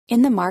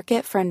In the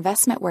market for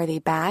investment-worthy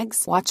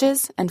bags,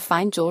 watches, and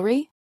fine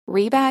jewelry,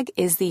 Rebag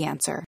is the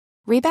answer.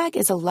 Rebag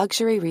is a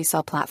luxury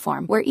resale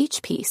platform where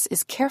each piece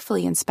is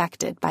carefully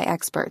inspected by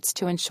experts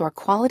to ensure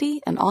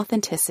quality and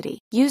authenticity.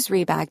 Use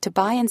Rebag to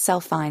buy and sell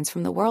finds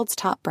from the world's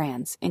top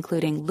brands,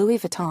 including Louis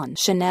Vuitton,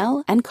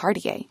 Chanel, and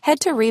Cartier.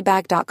 Head to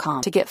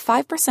Rebag.com to get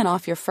 5%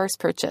 off your first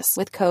purchase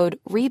with code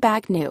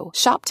REBAGNEW.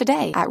 Shop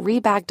today at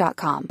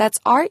Rebag.com. That's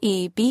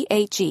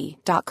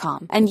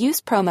REBAG.com. And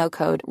use promo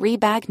code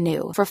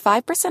REBAGNEW for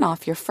 5%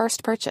 off your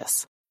first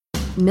purchase.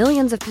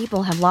 Millions of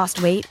people have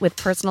lost weight with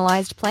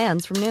personalized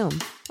plans from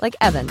Noom. Like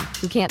Evan,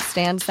 who can't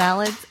stand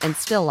salads and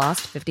still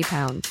lost 50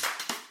 pounds.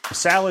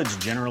 Salads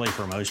generally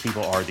for most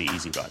people are the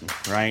easy button,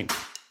 right?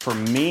 For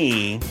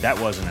me, that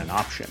wasn't an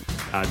option.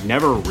 I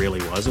never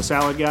really was a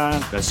salad guy.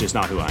 That's just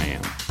not who I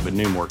am. But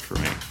Noom worked for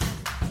me.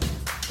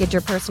 Get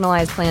your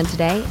personalized plan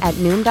today at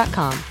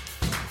Noom.com.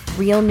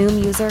 Real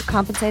Noom user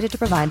compensated to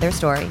provide their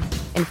story.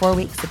 In 4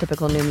 weeks, the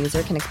typical Noom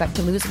user can expect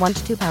to lose 1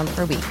 to 2 pounds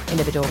per week.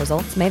 Individual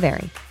results may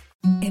vary.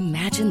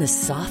 Imagine the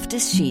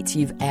softest sheets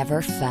you've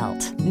ever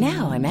felt.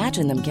 Now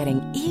imagine them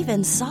getting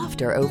even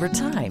softer over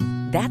time.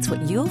 That's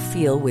what you'll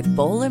feel with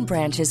Boll &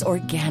 Branch's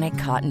organic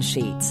cotton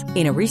sheets.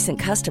 In a recent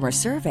customer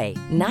survey,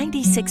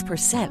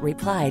 96%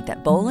 replied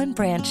that Boll &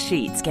 Branch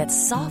sheets get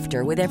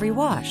softer with every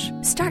wash.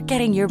 Start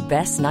getting your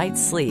best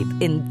night's sleep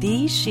in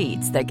these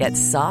sheets that get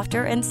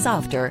softer and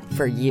softer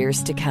for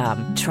years to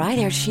come. Try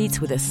their sheets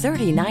with a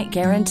 30-night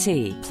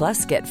guarantee.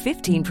 Plus, get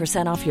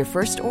 15% off your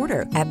first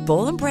order at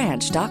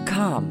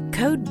bollandbranch.com.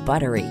 Code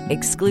BUTTERY.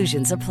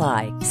 Exclusions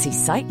apply. See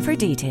site for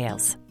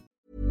details.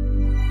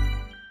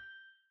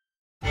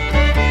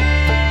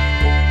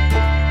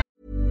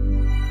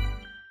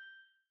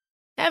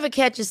 Ever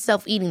catch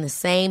yourself eating the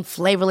same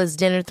flavorless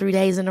dinner 3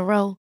 days in a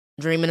row?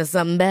 Dreaming of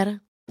something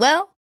better?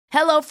 Well,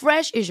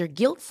 HelloFresh is your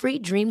guilt-free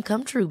dream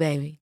come true,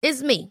 baby.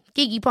 It's me,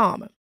 Keke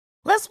Palmer.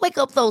 Let's wake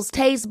up those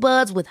taste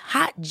buds with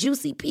hot,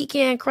 juicy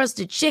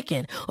pecan-crusted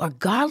chicken or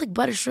garlic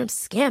butter shrimp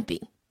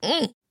scampi.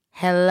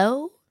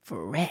 Hello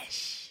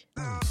Fresh.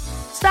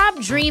 Stop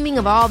dreaming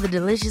of all the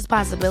delicious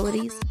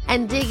possibilities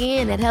and dig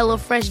in at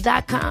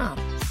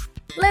HelloFresh.com.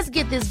 Let's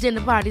get this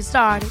dinner party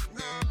started.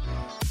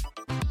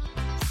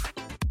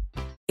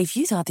 If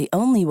you thought the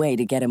only way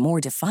to get a more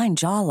defined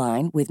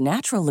jawline with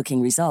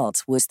natural-looking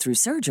results was through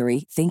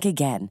surgery, think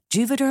again.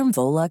 Juvederm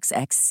Volux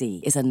XC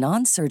is a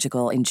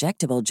non-surgical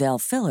injectable gel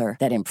filler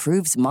that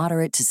improves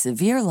moderate to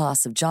severe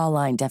loss of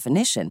jawline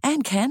definition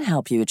and can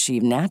help you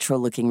achieve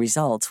natural-looking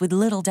results with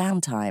little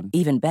downtime.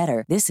 Even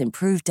better, this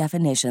improved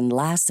definition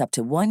lasts up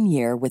to 1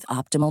 year with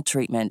optimal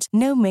treatment.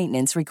 No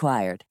maintenance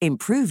required.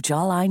 Improve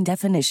jawline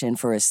definition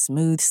for a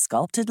smooth,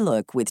 sculpted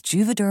look with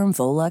Juvederm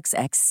Volux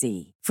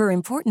XC. For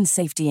important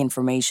safety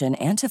information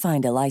and to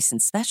find a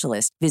licensed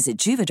specialist, visit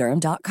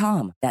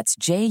Juvederm.com. That's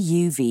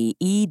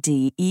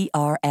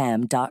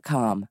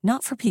JUVEDERM.com.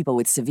 Not for people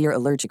with severe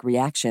allergic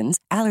reactions,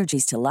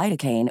 allergies to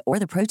lidocaine, or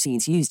the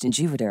proteins used in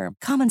Juvederm.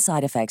 Common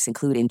side effects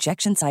include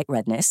injection site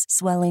redness,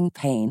 swelling,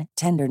 pain,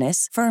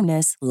 tenderness,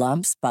 firmness,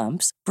 lumps,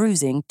 bumps,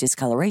 bruising,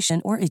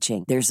 discoloration, or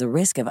itching. There's a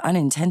risk of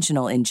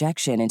unintentional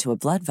injection into a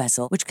blood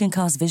vessel, which can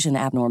cause vision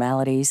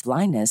abnormalities,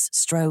 blindness,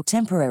 stroke,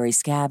 temporary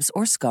scabs,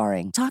 or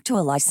scarring. Talk to a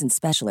licensed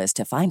specialist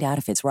to find out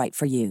if it's right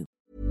for you.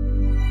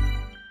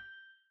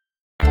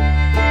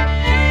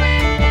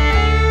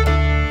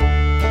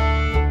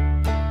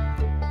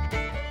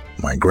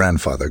 My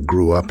grandfather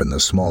grew up in the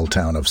small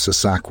town of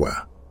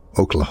Sasakwa,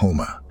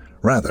 Oklahoma.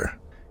 Rather,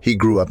 he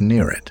grew up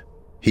near it.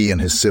 He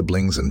and his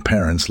siblings and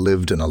parents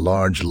lived in a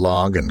large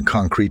log and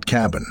concrete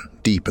cabin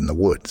deep in the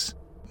woods.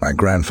 My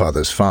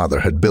grandfather's father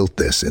had built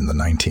this in the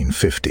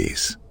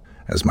 1950s.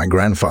 As my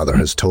grandfather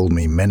has told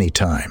me many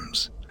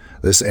times,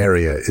 this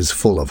area is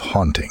full of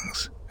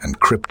hauntings and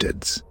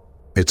cryptids.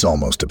 It's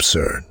almost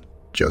absurd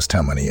just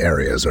how many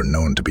areas are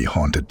known to be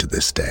haunted to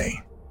this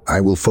day. I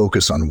will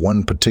focus on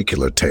one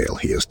particular tale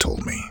he has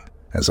told me,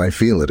 as I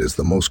feel it is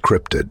the most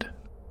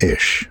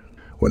cryptid-ish.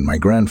 When my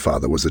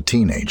grandfather was a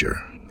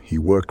teenager, he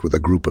worked with a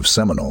group of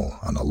Seminole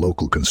on a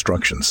local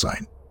construction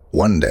site.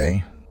 One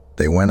day,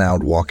 they went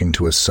out walking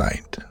to a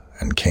site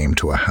and came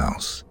to a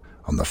house.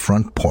 On the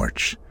front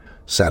porch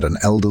sat an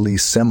elderly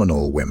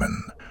Seminole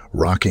woman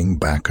rocking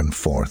back and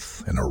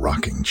forth in a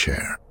rocking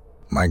chair.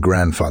 My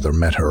grandfather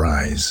met her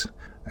eyes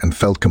and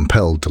felt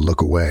compelled to look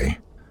away.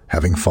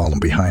 Having fallen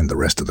behind the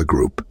rest of the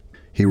group,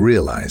 he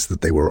realized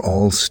that they were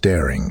all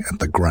staring at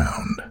the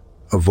ground,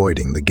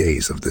 avoiding the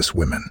gaze of this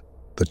woman.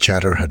 The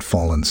chatter had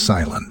fallen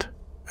silent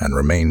and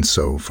remained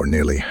so for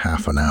nearly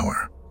half an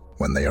hour.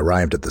 When they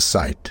arrived at the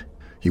site,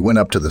 he went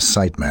up to the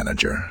site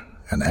manager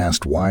and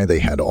asked why they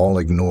had all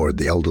ignored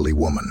the elderly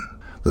woman.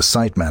 The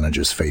site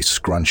manager's face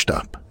scrunched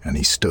up, and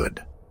he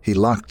stood. He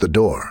locked the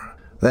door,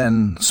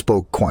 then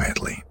spoke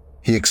quietly.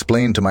 He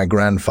explained to my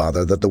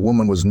grandfather that the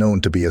woman was known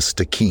to be a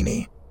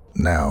Stikini.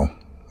 Now,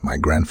 my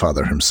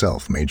grandfather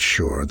himself made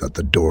sure that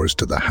the doors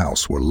to the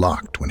house were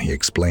locked when he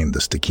explained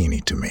the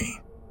Stikini to me.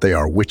 They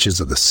are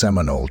witches of the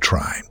Seminole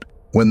tribe.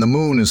 When the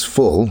moon is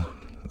full,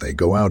 They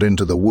go out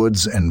into the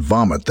woods and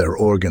vomit their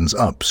organs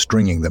up,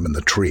 stringing them in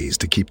the trees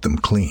to keep them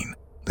clean.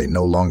 They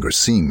no longer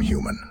seem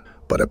human,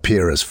 but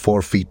appear as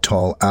 4 feet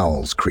tall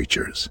owls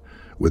creatures,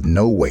 with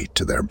no weight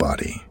to their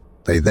body.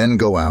 They then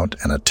go out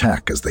and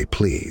attack as they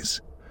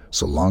please,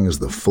 so long as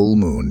the full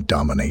moon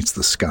dominates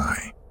the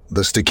sky.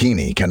 The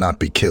Stikini cannot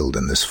be killed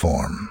in this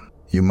form.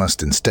 You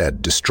must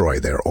instead destroy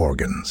their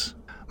organs.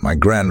 My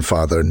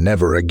grandfather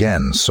never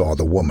again saw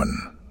the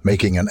woman,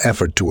 making an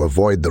effort to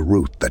avoid the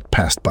route that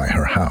passed by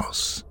her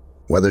house.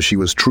 Whether she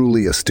was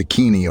truly a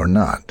Stikini or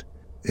not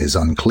is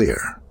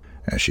unclear,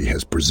 as she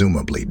has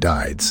presumably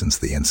died since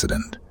the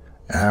incident.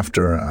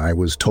 After I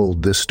was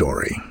told this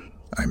story,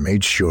 I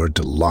made sure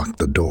to lock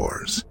the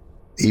doors.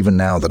 Even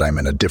now that I'm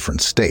in a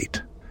different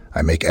state,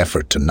 I make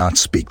effort to not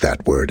speak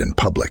that word in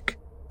public,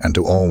 and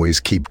to always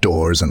keep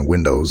doors and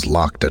windows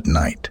locked at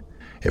night.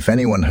 If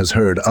anyone has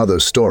heard other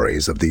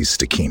stories of these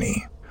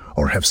Stikini,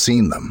 or have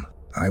seen them,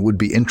 I would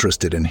be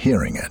interested in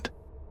hearing it.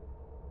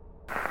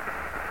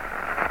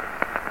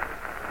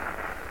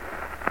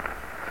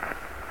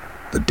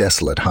 The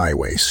desolate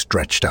highway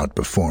stretched out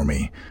before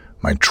me,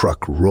 my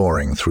truck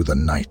roaring through the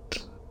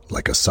night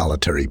like a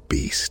solitary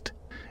beast.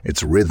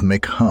 Its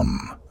rhythmic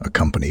hum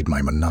accompanied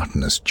my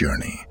monotonous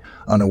journey,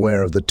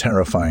 unaware of the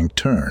terrifying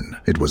turn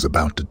it was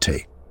about to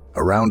take.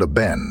 Around a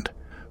bend,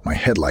 my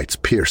headlights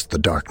pierced the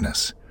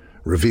darkness,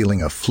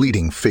 revealing a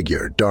fleeting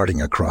figure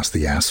darting across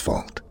the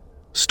asphalt.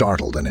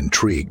 Startled and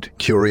intrigued,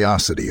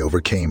 curiosity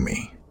overcame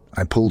me.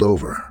 I pulled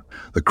over,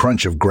 the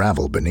crunch of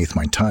gravel beneath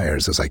my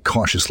tires as I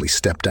cautiously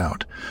stepped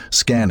out,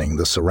 scanning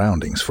the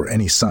surroundings for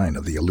any sign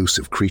of the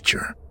elusive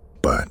creature.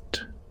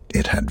 But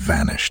it had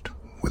vanished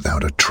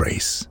without a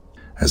trace,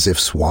 as if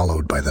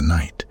swallowed by the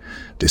night,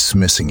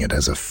 dismissing it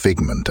as a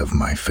figment of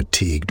my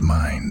fatigued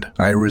mind.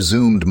 I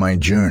resumed my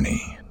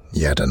journey,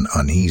 yet an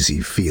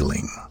uneasy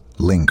feeling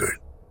lingered.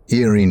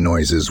 Eerie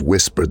noises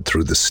whispered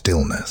through the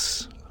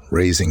stillness,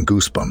 raising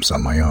goosebumps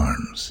on my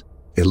arms.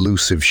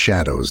 Elusive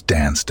shadows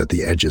danced at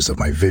the edges of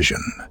my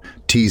vision,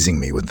 teasing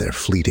me with their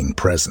fleeting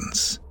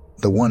presence.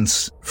 The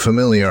once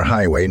familiar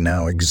highway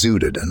now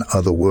exuded an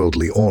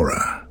otherworldly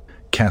aura,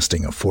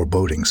 casting a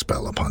foreboding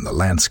spell upon the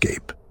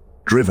landscape.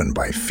 Driven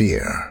by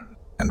fear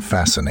and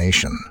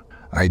fascination,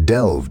 I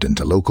delved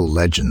into local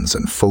legends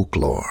and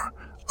folklore,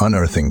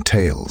 unearthing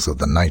tales of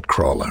the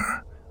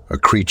Nightcrawler, a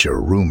creature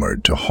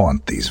rumored to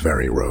haunt these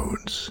very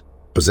roads.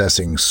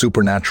 Possessing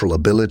supernatural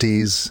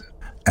abilities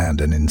and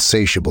an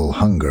insatiable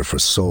hunger for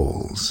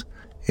souls,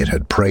 it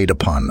had preyed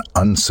upon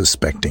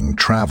unsuspecting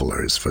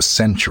travelers for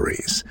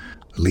centuries,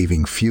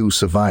 leaving few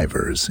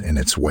survivors in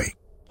its wake.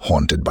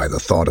 Haunted by the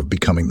thought of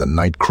becoming the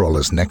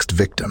Nightcrawler's next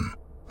victim,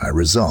 I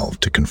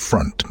resolved to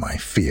confront my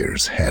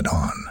fears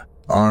head-on.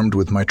 Armed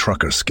with my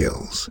trucker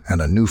skills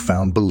and a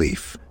newfound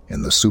belief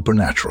in the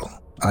supernatural,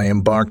 I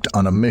embarked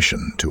on a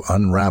mission to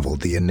unravel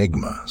the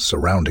enigma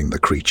surrounding the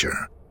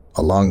creature.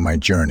 Along my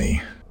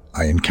journey,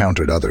 I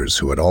encountered others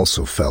who had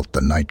also felt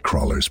the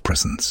Nightcrawler's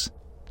presence.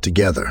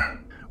 Together,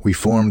 we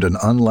formed an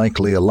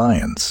unlikely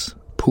alliance,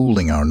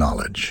 pooling our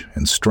knowledge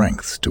and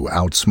strength to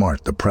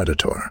outsmart the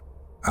predator.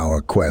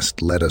 Our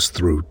quest led us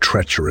through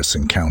treacherous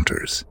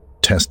encounters,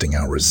 testing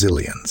our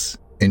resilience,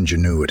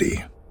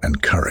 ingenuity,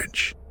 and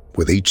courage.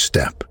 With each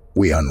step,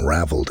 we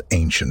unraveled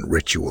ancient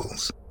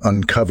rituals,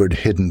 uncovered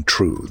hidden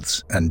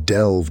truths, and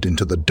delved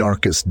into the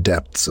darkest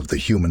depths of the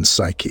human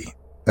psyche.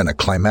 In a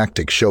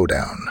climactic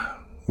showdown,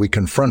 we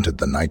confronted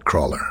the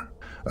Nightcrawler,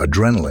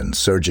 adrenaline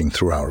surging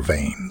through our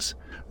veins.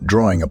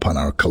 Drawing upon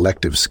our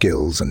collective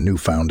skills and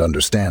newfound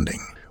understanding,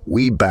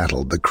 we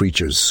battled the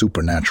creature's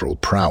supernatural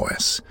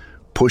prowess,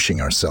 pushing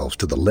ourselves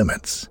to the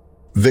limits.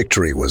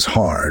 Victory was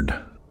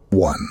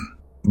hard-won,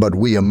 but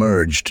we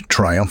emerged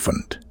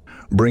triumphant,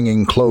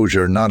 bringing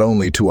closure not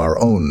only to our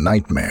own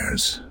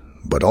nightmares,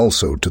 but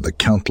also to the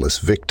countless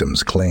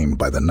victims claimed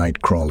by the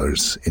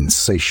Nightcrawler's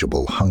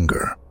insatiable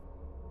hunger.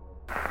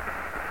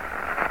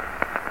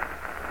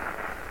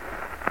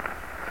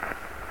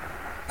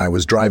 I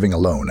was driving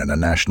alone in a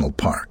national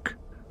park,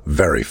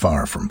 very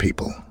far from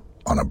people,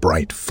 on a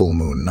bright full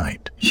moon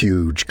night.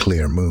 Huge,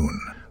 clear moon,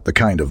 the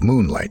kind of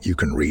moonlight you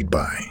can read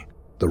by.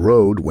 The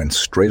road went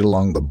straight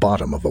along the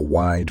bottom of a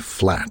wide,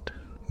 flat,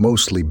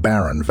 mostly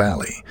barren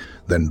valley,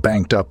 then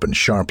banked up and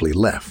sharply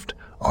left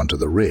onto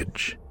the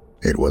ridge.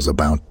 It was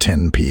about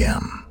 10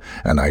 p.m.,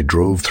 and I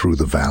drove through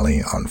the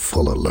valley on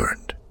full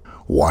alert,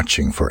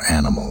 watching for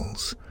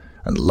animals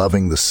and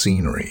loving the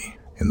scenery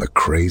in the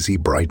crazy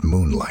bright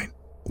moonlight.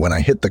 When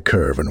I hit the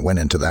curve and went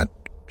into that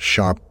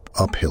sharp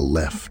uphill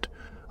left,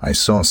 I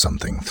saw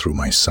something through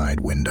my side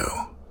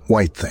window.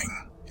 White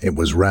thing. It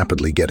was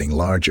rapidly getting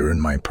larger in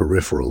my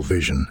peripheral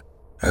vision,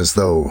 as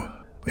though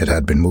it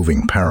had been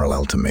moving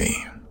parallel to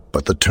me.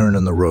 But the turn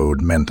in the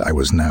road meant I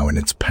was now in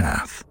its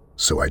path,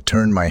 so I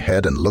turned my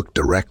head and looked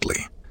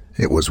directly.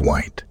 It was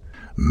white.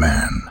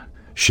 Man,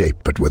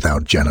 shaped but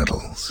without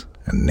genitals,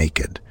 and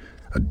naked.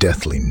 A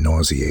deathly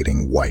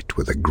nauseating white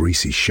with a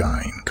greasy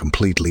shine,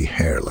 completely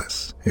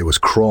hairless. It was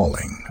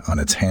crawling on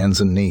its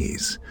hands and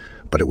knees,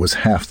 but it was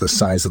half the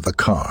size of the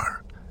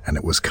car, and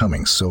it was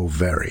coming so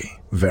very,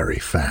 very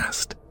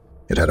fast.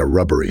 It had a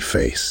rubbery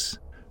face,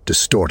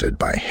 distorted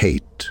by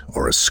hate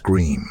or a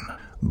scream,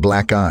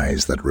 black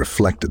eyes that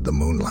reflected the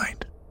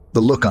moonlight.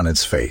 The look on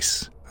its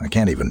face, I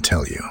can't even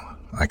tell you.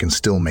 I can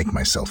still make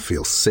myself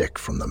feel sick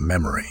from the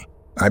memory.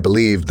 I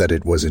believed that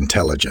it was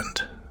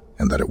intelligent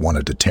and that it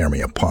wanted to tear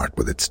me apart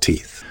with its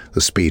teeth.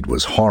 The speed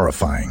was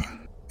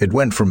horrifying. It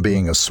went from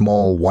being a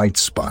small white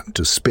spot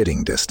to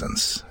spitting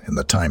distance in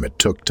the time it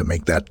took to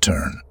make that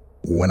turn.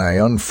 When I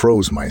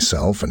unfroze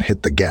myself and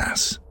hit the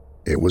gas,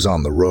 it was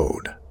on the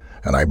road,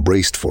 and I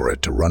braced for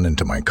it to run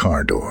into my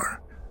car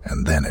door,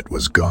 and then it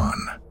was gone.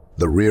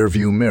 The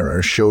rearview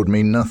mirror showed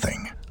me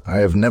nothing. I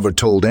have never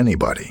told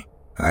anybody.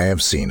 I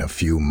have seen a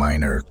few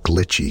minor,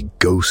 glitchy,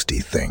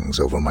 ghosty things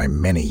over my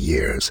many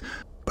years,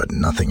 but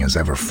nothing has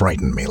ever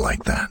frightened me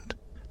like that.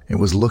 It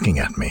was looking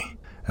at me,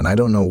 and I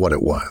don't know what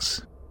it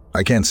was.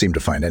 I can't seem to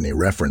find any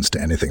reference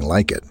to anything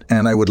like it,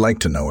 and I would like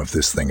to know if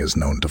this thing is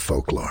known to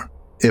folklore.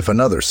 If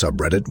another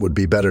subreddit would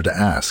be better to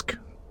ask,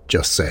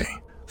 just say,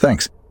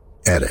 "Thanks,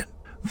 edit."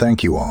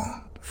 Thank you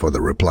all for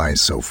the replies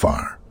so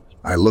far.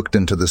 I looked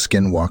into the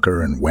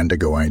Skinwalker and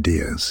Wendigo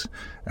ideas,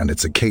 and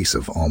it's a case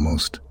of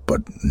almost,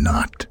 but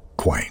not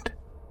quite.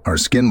 Are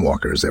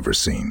Skinwalkers ever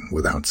seen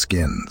without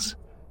skins?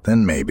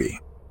 Then maybe.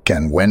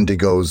 Can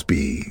Wendigos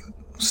be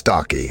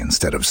stocky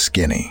instead of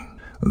skinny?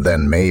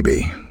 Then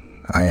maybe.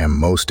 I am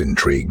most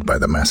intrigued by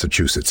the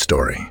Massachusetts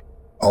story.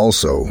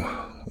 Also,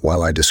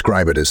 while I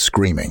describe it as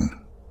screaming,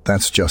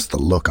 that's just the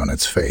look on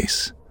its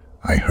face.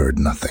 I heard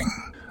nothing.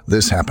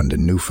 This happened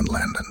in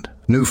Newfoundland.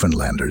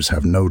 Newfoundlanders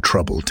have no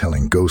trouble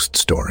telling ghost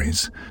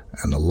stories,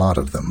 and a lot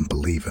of them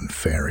believe in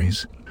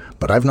fairies.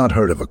 But I've not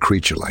heard of a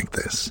creature like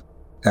this.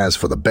 As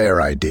for the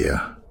bear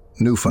idea,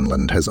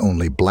 Newfoundland has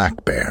only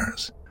black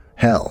bears.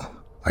 Hell,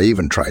 I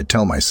even tried to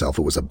tell myself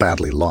it was a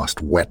badly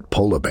lost wet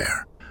polar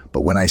bear.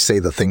 But when I say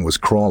the thing was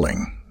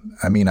crawling,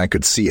 I mean I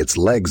could see its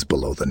legs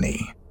below the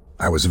knee.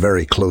 I was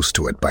very close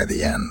to it by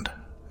the end,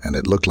 and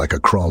it looked like a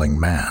crawling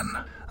man.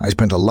 I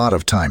spent a lot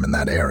of time in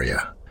that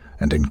area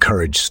and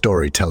encouraged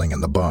storytelling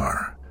in the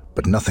bar,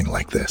 but nothing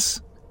like this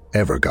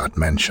ever got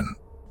mentioned.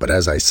 But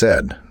as I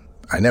said,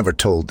 I never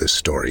told this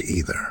story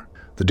either.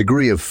 The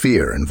degree of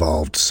fear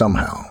involved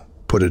somehow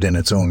put it in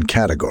its own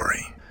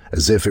category,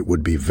 as if it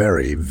would be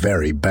very,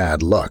 very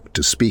bad luck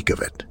to speak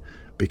of it,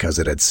 because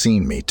it had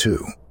seen me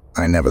too.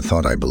 I never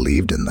thought I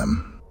believed in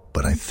them,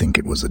 but I think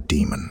it was a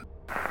demon.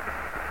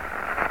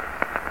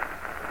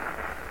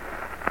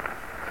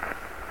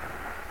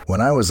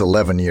 When I was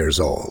 11 years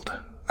old,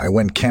 I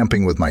went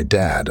camping with my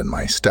dad and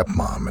my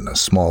stepmom in a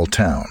small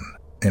town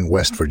in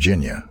West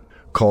Virginia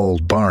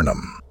called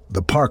Barnum.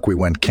 The park we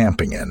went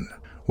camping in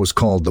was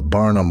called the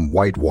Barnum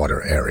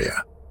Whitewater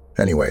area.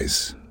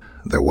 Anyways,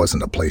 there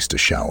wasn't a place to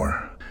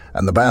shower,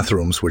 and the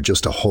bathrooms were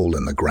just a hole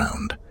in the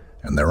ground,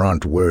 and there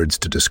aren't words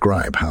to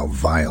describe how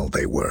vile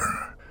they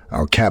were.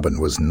 Our cabin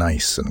was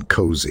nice and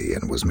cozy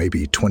and was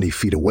maybe 20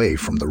 feet away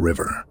from the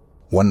river.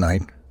 One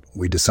night,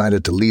 we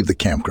decided to leave the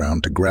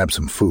campground to grab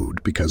some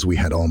food because we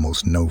had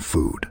almost no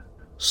food.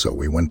 So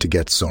we went to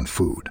get some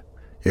food.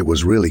 It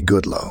was really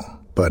good,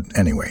 but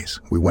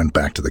anyways, we went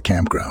back to the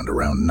campground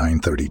around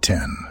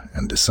 9:30-10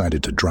 and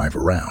decided to drive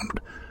around.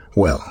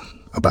 Well,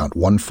 about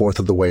 1/4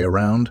 of the way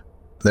around,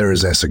 there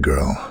is a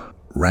girl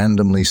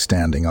randomly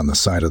standing on the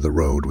side of the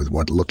road with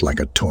what looked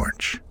like a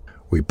torch.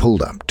 We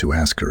pulled up to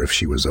ask her if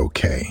she was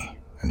okay,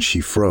 and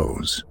she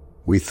froze.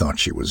 We thought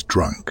she was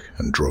drunk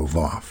and drove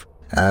off.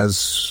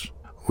 As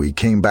we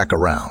came back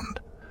around,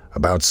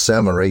 about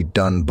 7 or 8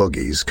 dun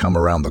boogies come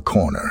around the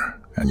corner,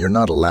 and you're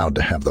not allowed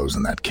to have those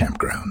in that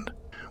campground.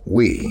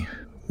 We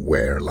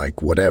were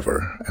like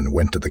whatever and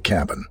went to the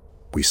cabin.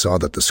 We saw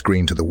that the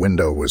screen to the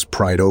window was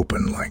pried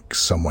open like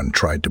someone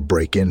tried to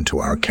break into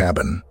our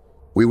cabin.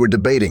 We were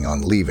debating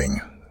on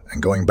leaving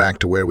and going back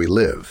to where we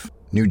live,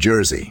 New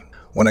Jersey,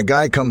 when a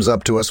guy comes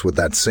up to us with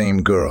that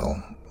same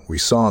girl we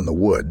saw in the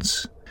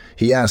woods.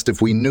 He asked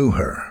if we knew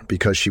her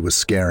because she was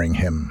scaring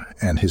him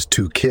and his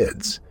 2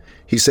 kids.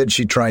 He said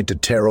she tried to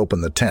tear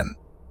open the tent.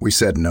 We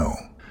said no,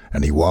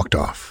 and he walked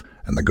off,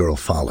 and the girl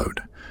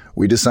followed.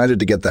 We decided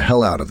to get the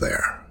hell out of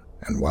there,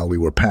 and while we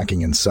were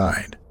packing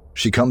inside,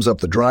 she comes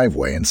up the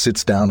driveway and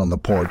sits down on the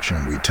porch,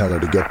 and we tell her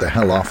to get the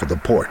hell off of the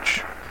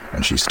porch,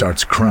 and she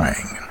starts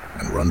crying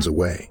and runs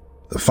away.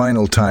 The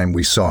final time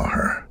we saw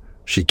her,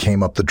 she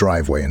came up the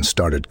driveway and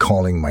started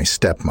calling my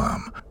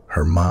stepmom,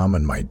 her mom,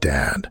 and my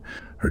dad,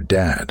 her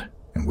dad,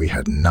 and we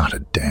had not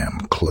a damn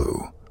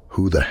clue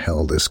who the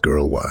hell this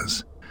girl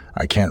was.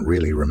 I can't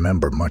really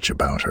remember much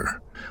about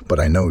her, but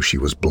I know she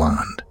was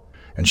blonde,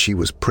 and she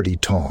was pretty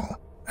tall,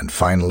 and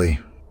finally,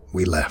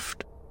 we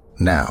left.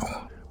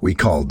 Now, we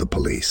called the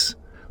police,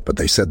 but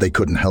they said they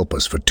couldn't help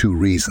us for 2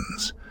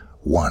 reasons.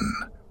 1,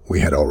 we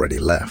had already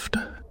left,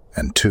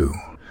 and 2,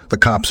 the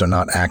cops are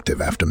not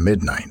active after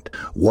midnight.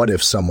 What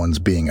if someone's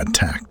being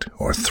attacked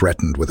or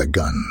threatened with a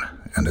gun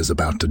and is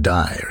about to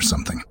die or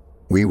something?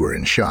 We were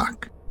in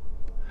shock.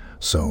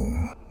 So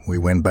we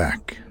went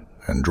back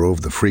and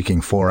drove the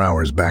freaking 4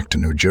 hours back to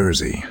New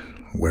Jersey,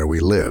 where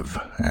we live,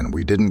 and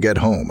we didn't get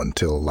home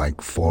until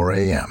like 4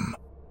 a.m.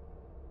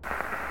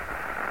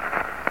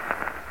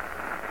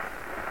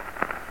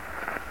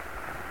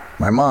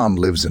 My mom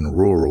lives in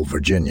rural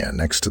Virginia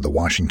next to the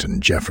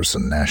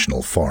Washington-Jefferson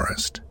National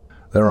Forest.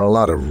 There are a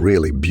lot of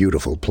really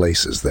beautiful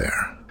places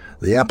there.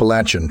 The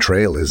Appalachian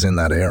Trail is in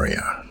that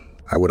area.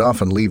 I would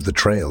often leave the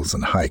trails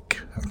and hike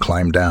and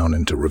climb down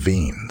into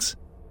ravines.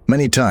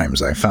 Many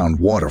times I found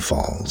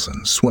waterfalls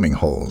and swimming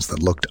holes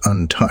that looked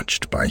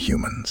untouched by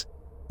humans.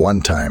 One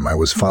time I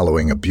was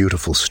following a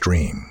beautiful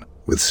stream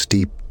with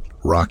steep,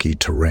 rocky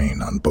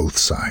terrain on both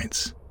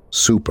sides.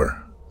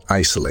 Super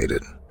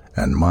isolated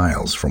and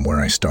miles from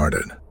where I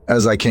started.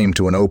 As I came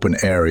to an open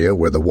area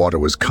where the water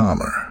was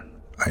calmer,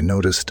 I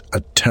noticed a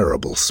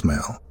terrible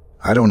smell.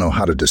 I don't know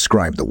how to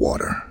describe the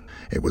water.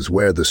 It was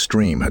where the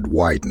stream had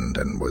widened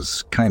and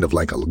was kind of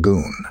like a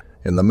lagoon.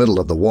 In the middle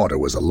of the water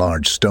was a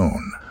large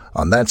stone.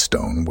 On that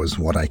stone was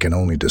what I can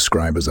only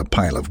describe as a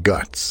pile of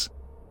guts.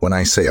 When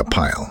I say a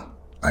pile,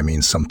 I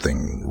mean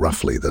something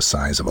roughly the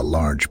size of a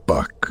large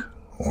buck,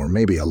 or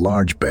maybe a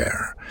large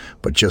bear,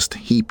 but just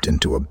heaped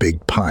into a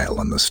big pile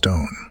on the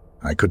stone.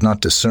 I could not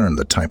discern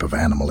the type of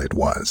animal it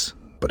was,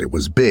 but it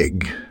was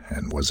big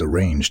and was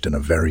arranged in a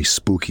very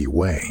spooky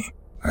way.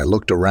 I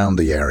looked around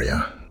the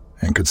area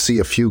and could see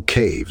a few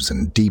caves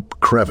and deep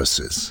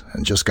crevices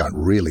and just got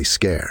really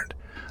scared.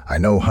 I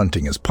know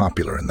hunting is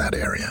popular in that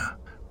area,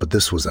 but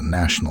this was a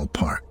national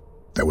park.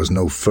 There was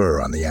no fur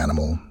on the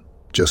animal,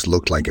 just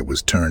looked like it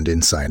was turned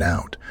inside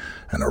out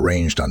and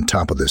arranged on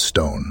top of this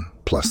stone,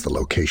 plus the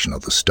location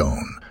of the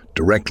stone,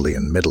 directly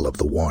in middle of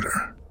the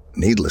water.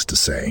 Needless to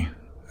say,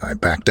 I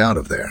backed out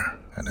of there,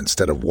 and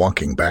instead of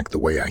walking back the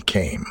way I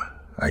came,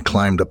 I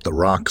climbed up the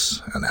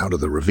rocks and out of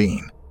the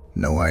ravine.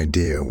 No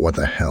idea what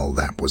the hell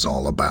that was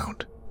all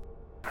about.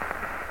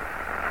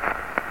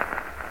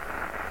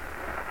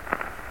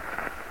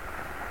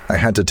 I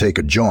had to take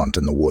a jaunt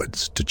in the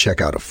woods to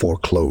check out a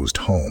foreclosed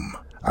home.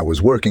 I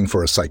was working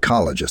for a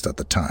psychologist at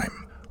the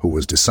time who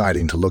was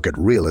deciding to look at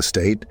real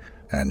estate,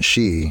 and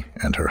she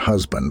and her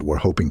husband were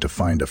hoping to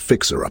find a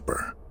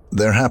fixer-upper.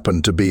 There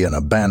happened to be an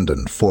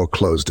abandoned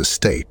foreclosed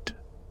estate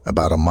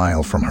about a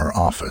mile from her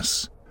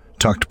office,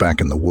 tucked back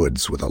in the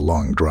woods with a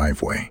long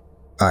driveway.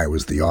 I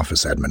was the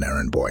office admin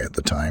errand boy at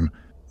the time,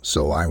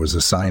 so I was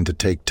assigned to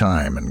take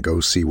time and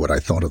go see what I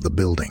thought of the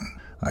building.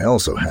 I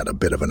also had a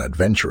bit of an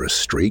adventurous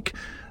streak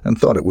and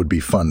thought it would be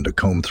fun to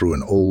comb through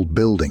an old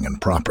building and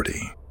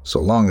property,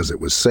 so long as it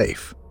was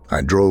safe.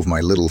 I drove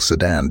my little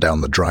sedan down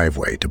the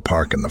driveway to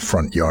park in the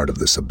front yard of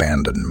this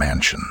abandoned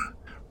mansion.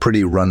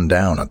 Pretty run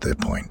down at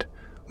that point.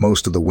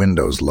 Most of the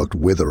windows looked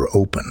wither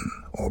open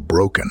or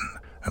broken,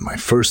 and my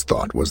first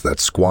thought was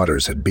that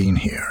squatters had been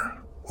here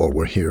or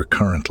were here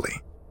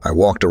currently. I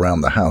walked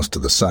around the house to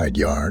the side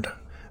yard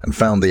and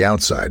found the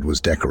outside was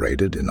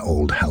decorated in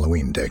old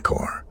Halloween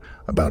decor,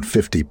 about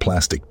 50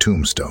 plastic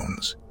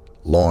tombstones,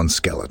 lawn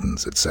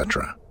skeletons,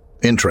 etc.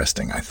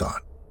 Interesting, I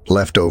thought.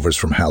 Leftovers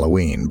from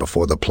Halloween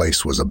before the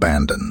place was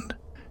abandoned.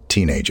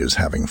 Teenagers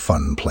having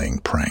fun playing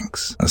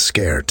pranks, a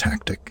scare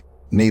tactic.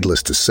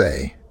 Needless to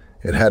say,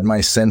 it had my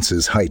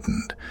senses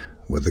heightened.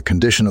 With the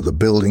condition of the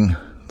building,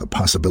 the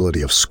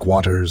possibility of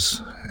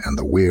squatters, and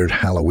the weird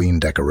Halloween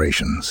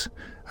decorations,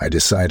 I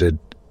decided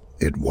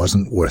it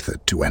wasn't worth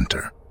it to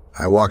enter.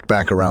 I walked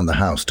back around the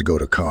house to go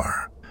to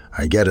car.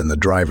 I get in the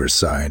driver's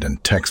side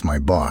and text my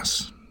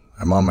boss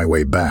I'm on my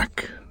way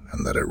back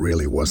and that it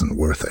really wasn't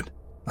worth it.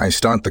 I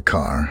start the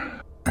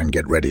car and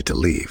get ready to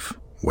leave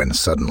when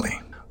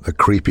suddenly the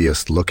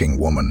creepiest-looking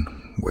woman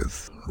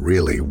with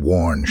really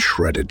worn,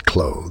 shredded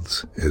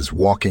clothes is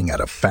walking at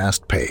a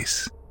fast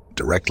pace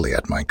directly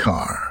at my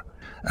car,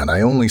 and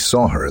I only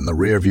saw her in the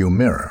rearview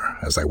mirror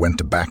as I went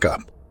to back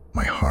up.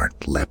 My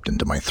heart leapt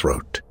into my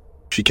throat.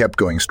 She kept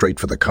going straight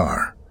for the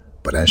car,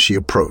 but as she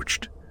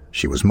approached,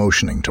 she was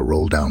motioning to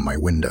roll down my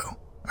window.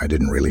 I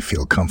didn't really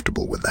feel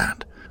comfortable with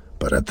that,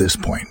 but at this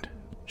point,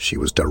 she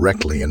was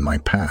directly in my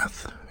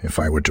path if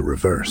I were to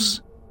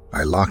reverse.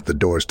 I locked the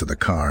doors to the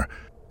car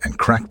and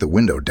cracked the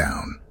window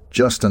down,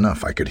 just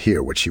enough I could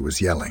hear what she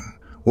was yelling.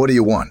 "What do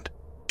you want?"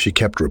 She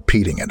kept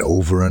repeating it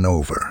over and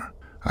over.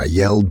 I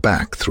yelled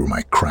back through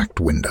my cracked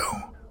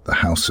window. "The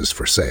house is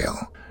for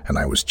sale, and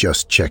I was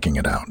just checking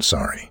it out,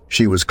 sorry."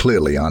 She was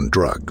clearly on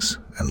drugs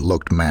and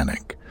looked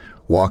manic,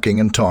 walking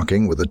and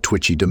talking with a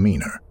twitchy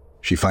demeanor.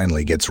 She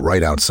finally gets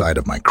right outside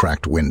of my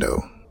cracked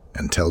window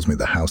and tells me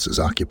the house is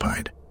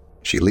occupied.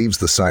 She leaves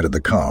the side of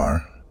the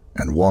car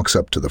and walks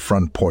up to the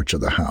front porch of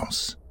the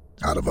house.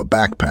 Out of a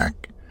backpack,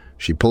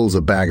 she pulls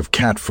a bag of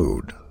cat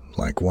food,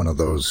 like one of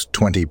those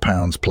 20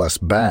 pounds plus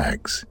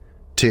bags,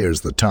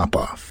 tears the top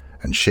off,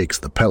 and shakes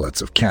the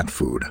pellets of cat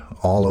food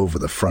all over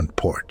the front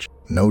porch.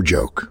 No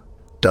joke,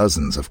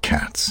 dozens of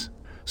cats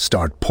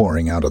start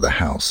pouring out of the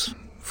house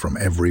from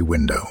every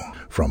window,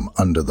 from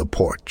under the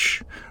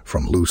porch,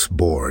 from loose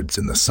boards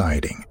in the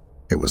siding.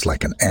 It was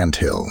like an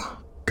anthill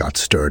got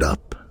stirred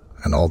up,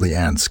 and all the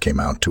ants came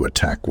out to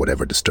attack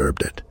whatever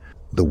disturbed it.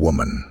 The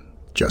woman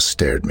just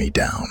stared me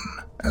down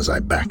as I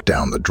backed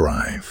down the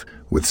drive,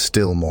 with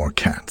still more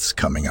cats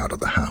coming out of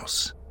the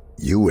house.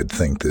 You would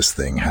think this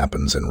thing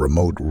happens in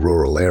remote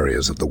rural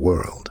areas of the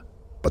world,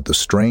 But the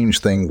strange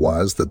thing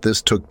was that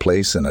this took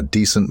place in a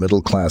decent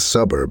middle-class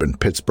suburb in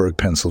Pittsburgh,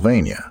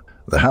 Pennsylvania.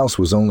 The house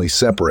was only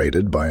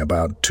separated by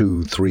about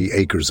 2-3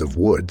 acres of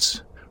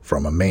woods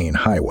from a main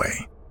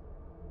highway.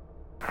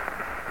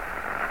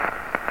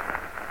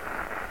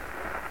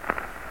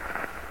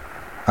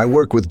 I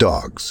work with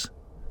dogs,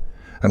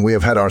 and we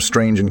have had our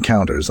strange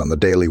encounters on the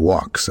daily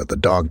walks at the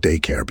dog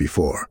daycare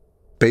before.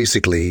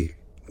 Basically,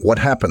 what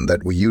happened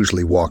that we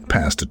usually walk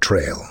past a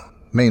trail,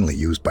 mainly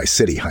used by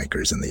city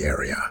hikers in the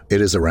area.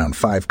 It is around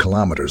 5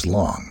 kilometers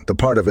long. The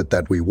part of it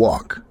that we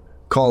walk,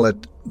 call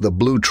it the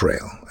Blue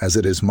Trail, as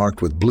it is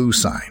marked with blue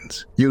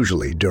signs.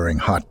 Usually during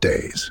hot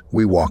days,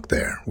 we walk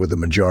there with a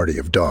majority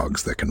of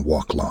dogs that can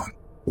walk long.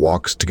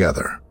 Walks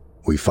together.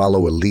 We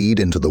follow a lead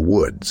into the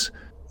woods,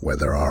 where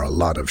there are a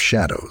lot of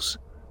shadows,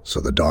 so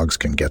the dogs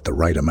can get the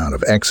right amount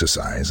of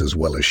exercise as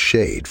well as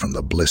shade from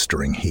the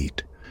blistering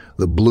heat.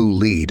 The blue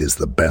lead is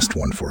the best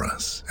one for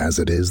us, as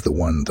it is the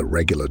one the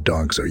regular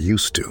dogs are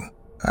used to.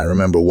 I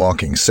remember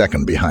walking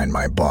second behind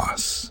my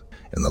boss.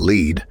 In the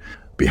lead,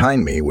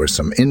 behind me were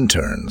some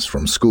interns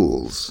from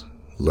schools,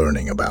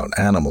 learning about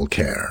animal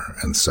care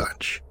and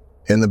such.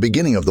 In the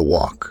beginning of the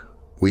walk,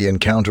 we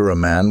encounter a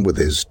man with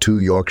his 2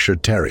 Yorkshire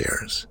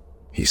Terriers,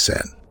 he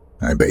said.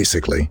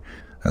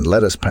 And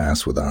let us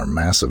pass with our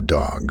massive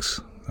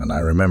dogs, and I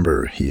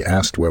remember he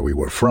asked where we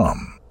were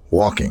from,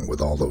 walking with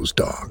all those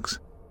dogs.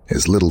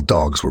 His little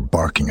dogs were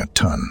barking a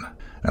ton,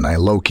 and I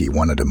low-key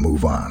wanted to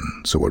move on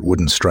so it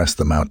wouldn't stress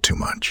them out too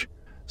much.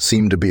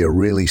 Seemed to be a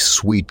really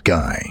sweet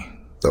guy,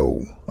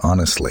 though,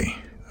 honestly,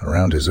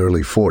 around his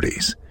early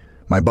 40s.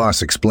 My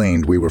boss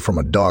explained we were from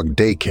a dog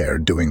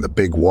daycare doing the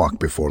big walk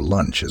before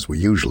lunch as we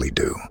usually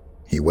do.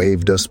 He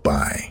waved us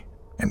by,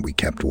 and we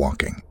kept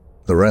walking.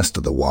 The rest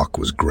of the walk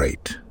was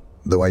great,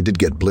 though I did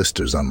get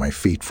blisters on my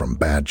feet from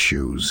bad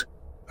shoes.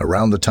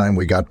 Around the time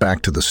we got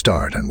back to the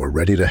start and were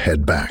ready to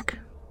head back,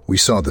 we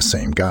saw the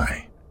same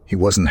guy. He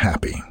wasn't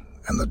happy,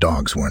 and the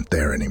dogs weren't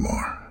there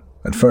anymore.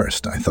 At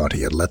first, I thought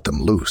he had let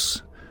them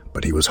loose,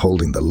 but he was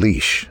holding the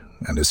leash,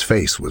 and his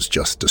face was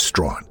just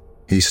distraught.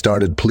 He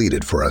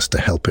pleaded for us to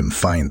help him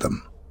find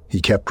them. He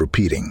kept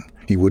repeating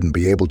he wouldn't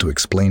be able to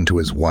explain to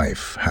his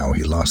wife how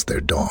he lost their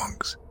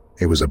dogs.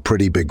 It was a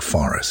pretty big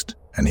forest,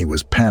 and he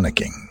was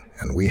panicking,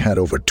 and we had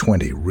over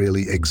 20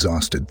 really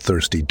exhausted,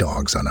 thirsty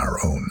dogs on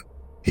our own.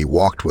 He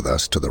walked with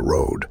us to the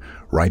road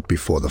right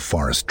before the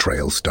forest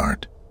trail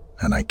start,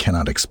 and I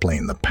cannot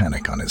explain the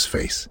panic on his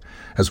face,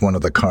 as one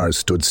of the cars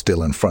stood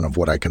still in front of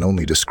what I can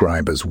only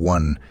describe as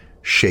one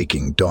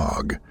shaking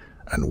dog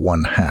and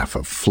one half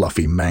of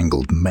fluffy,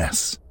 mangled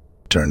mess.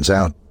 Turns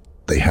out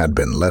they had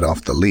been let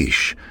off the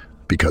leash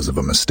because of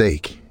a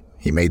mistake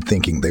he made,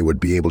 thinking they would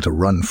be able to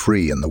run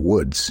free in the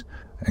woods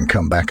and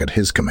come back at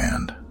his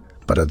command.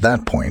 But at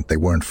that point, they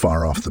weren't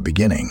far off the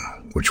beginning,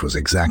 which was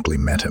exactly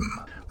met him.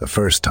 The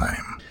first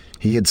time,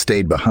 he had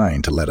stayed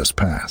behind to let us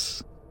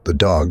pass. The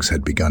dogs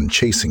had begun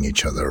chasing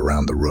each other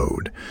around the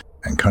road,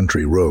 and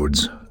country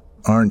roads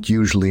aren't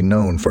usually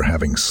known for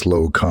having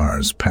slow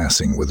cars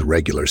passing with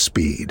regular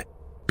speed.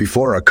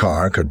 Before a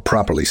car could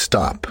properly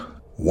stop,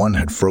 one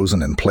had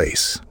frozen in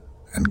place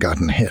and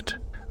gotten hit.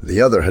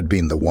 The other had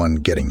been the one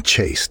getting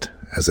chased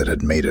as it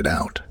had made it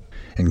out.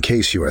 In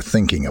case you are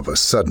thinking of a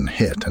sudden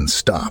hit and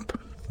stop,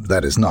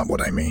 that is not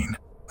what I mean.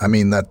 I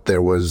mean that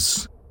there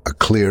was a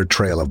clear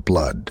trail of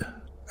blood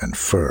and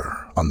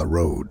fur on the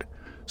road,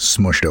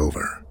 smushed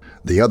over.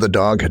 The other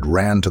dog had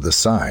ran to the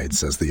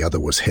sides as the other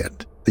was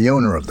hit. The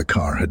owner of the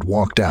car had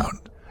walked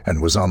out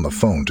and was on the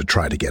phone to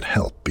try to get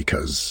help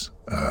because,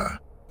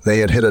 they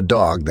had hit a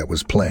dog that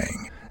was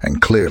playing,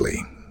 and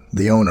clearly,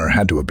 the owner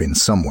had to have been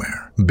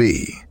somewhere.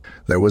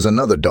 There was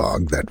another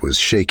dog that was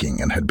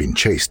shaking and had been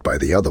chased by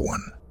the other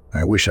one.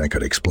 I wish I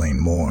could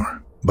explain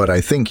more, but I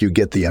think you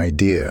get the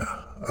idea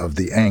of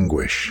the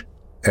anguish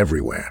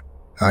everywhere.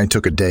 I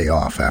took a day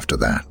off after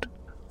that.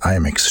 I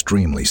am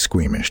extremely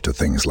squeamish to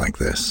things like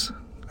this,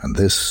 and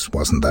this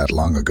wasn't that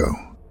long ago.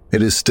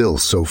 It is still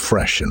so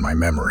fresh in my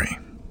memory.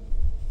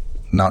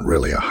 Not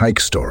really a hike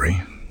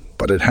story,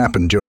 but it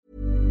happened during...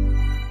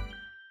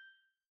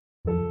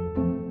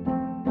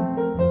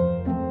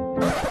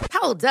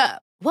 Hold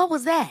up. What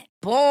was that?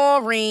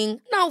 Boring.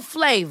 No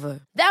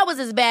flavor. That was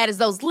as bad as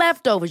those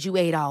leftovers you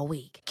ate all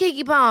week.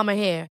 Keke Palmer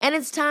here, and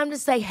it's time to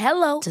say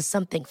hello to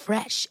something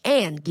fresh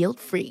and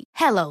guilt-free.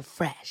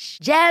 HelloFresh.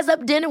 Jazz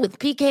up dinner with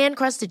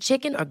pecan-crusted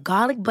chicken or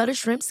garlic butter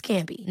shrimp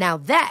scampi. Now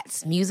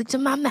that's music to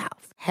my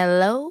mouth.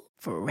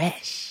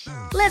 HelloFresh.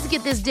 Let's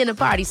get this dinner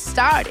party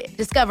started.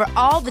 Discover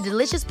all the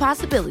delicious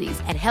possibilities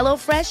at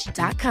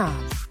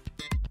HelloFresh.com.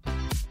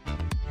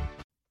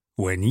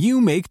 When you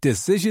make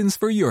decisions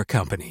for your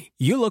company,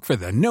 you look for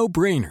the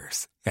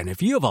no-brainers. And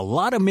if you have a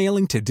lot of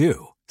mailing to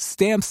do,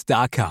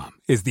 Stamps.com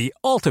is the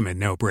ultimate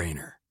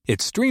no-brainer. It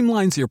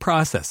streamlines your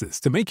processes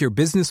to make your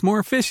business more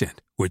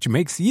efficient, which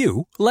makes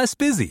you less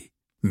busy.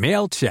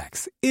 Mail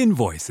checks,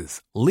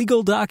 invoices,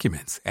 legal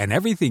documents, and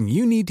everything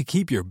you need to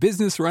keep your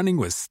business running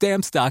with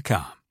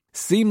Stamps.com.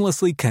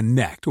 Seamlessly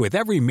connect with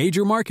every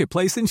major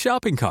marketplace and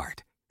shopping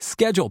cart.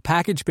 Schedule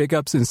package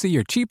pickups and see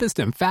your cheapest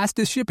and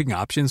fastest shipping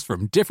options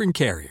from different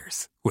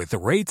carriers, with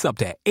rates up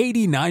to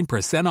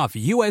 89% off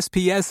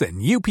USPS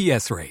and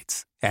UPS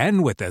rates.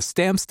 And with the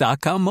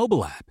Stamps.com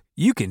mobile app,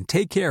 you can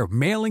take care of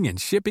mailing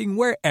and shipping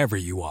wherever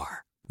you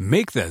are.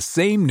 Make the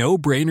same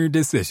no-brainer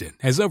decision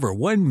as over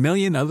 1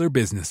 million other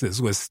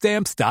businesses with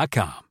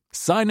Stamps.com.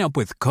 Sign up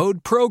with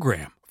code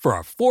PROGRAM for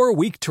a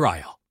 4-week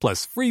trial,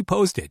 plus free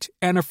postage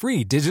and a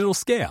free digital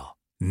scale.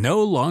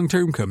 No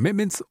long-term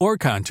commitments or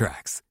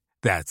contracts.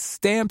 That's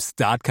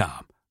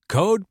Stamps.com.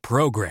 Code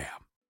PROGRAM.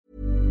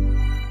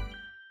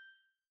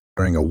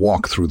 During a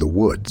walk through the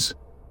woods,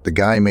 the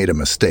guy made a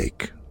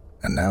mistake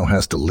and now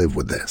has to live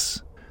with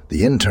this.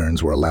 The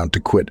interns were allowed to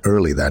quit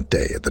early that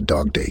day at the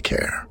dog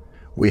daycare.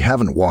 We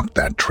haven't walked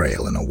that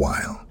trail in a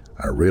while.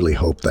 I really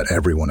hope that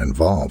everyone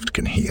involved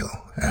can heal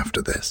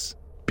after this,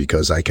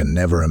 because I can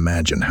never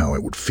imagine how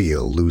it would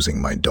feel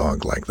losing my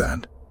dog like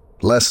that.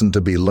 Lesson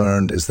to be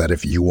learned is that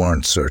if you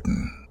aren't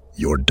certain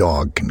your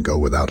dog can go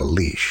without a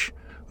leash,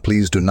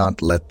 please do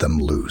not let them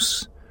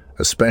loose,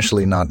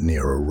 especially not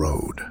near a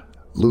road.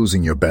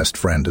 Losing your best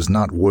friend is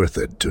not worth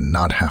it to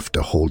not have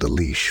to hold a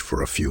leash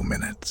for a few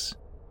minutes.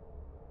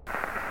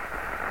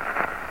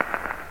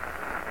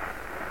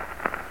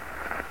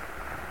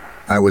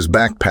 I was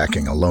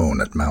backpacking alone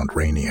at Mount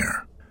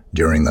Rainier.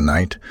 During the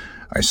night,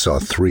 I saw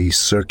 3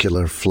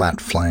 circular,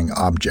 flat-flying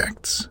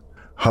objects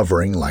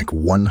hovering like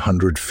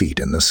 100 feet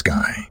in the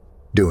sky,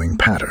 doing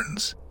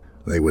patterns.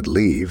 They would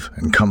leave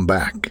and come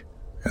back,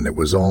 and it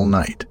was all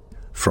night,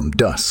 from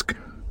dusk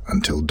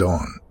until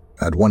dawn.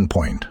 At one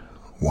point,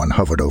 one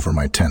hovered over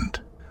my tent.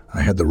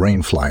 I had the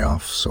rain fly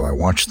off, so I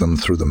watched them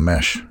through the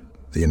mesh,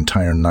 the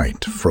entire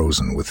night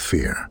frozen with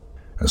fear.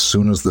 As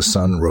soon as the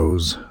sun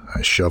rose,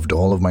 I shoved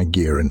all of my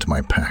gear into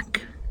my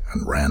pack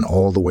and ran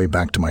all the way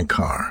back to my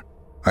car.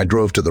 I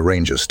drove to the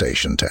ranger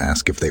station to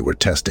ask if they were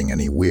testing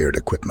any weird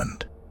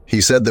equipment.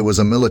 He said there was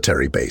a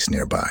military base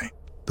nearby.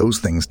 Those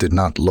things did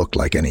not look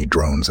like any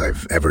drones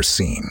I've ever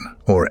seen,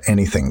 or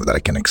anything that I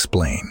can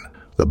explain.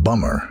 The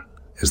bummer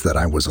is that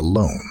I was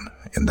alone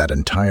in that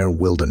entire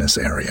wilderness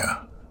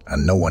area,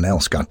 and no one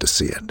else got to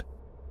see it.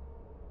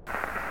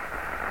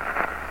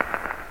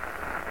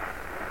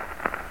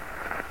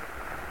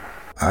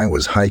 I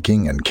was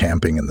hiking and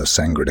camping in the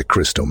Sangre de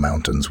Cristo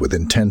Mountains with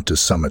intent to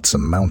summit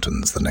some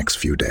mountains the next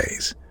few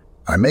days.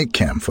 I make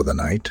camp for the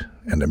night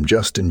and am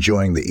just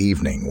enjoying the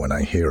evening when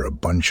I hear a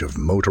bunch of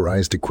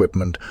motorized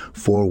equipment,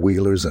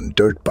 4-wheelers and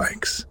dirt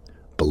bikes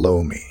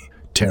below me,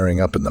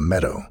 tearing up in the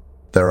meadow.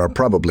 There are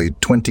probably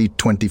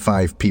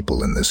 20-25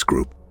 people in this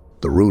group.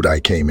 The route I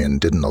came in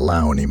didn't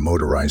allow any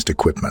motorized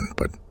equipment,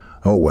 but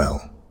oh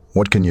well,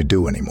 what can you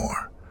do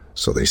anymore?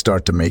 So they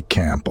start to make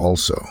camp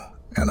also,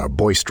 and are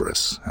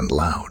boisterous and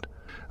loud.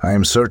 I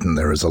am certain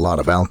there is a lot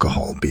of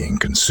alcohol being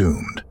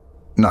consumed.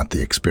 Not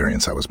the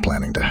experience I was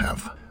planning to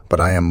have, but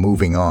I am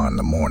moving on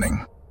the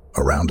morning.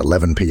 Around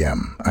 11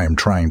 p.m., I am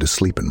trying to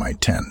sleep in my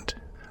tent,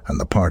 and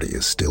the party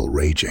is still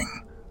raging.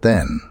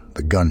 Then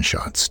the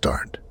gunshots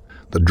start.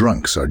 The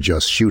drunks are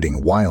just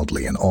shooting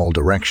wildly in all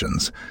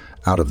directions,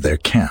 out of their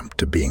camp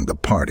to being the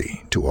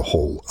party to a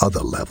whole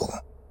other level.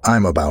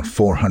 I'm about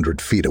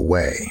 400 feet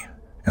away,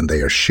 and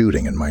they are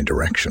shooting in my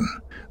direction.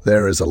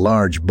 There is a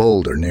large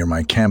boulder near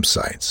my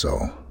campsite,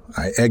 so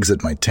I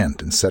exit my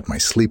tent and set my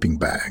sleeping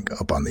bag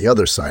up on the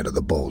other side of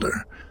the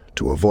boulder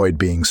to avoid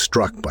being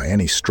struck by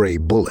any stray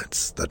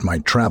bullets that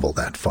might travel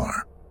that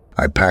far.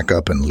 I pack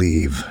up and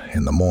leave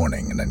in the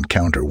morning and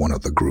encounter one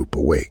of the group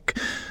awake,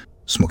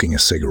 smoking a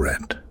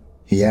cigarette.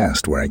 He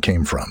asked where I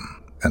came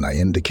from, and I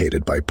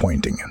indicated by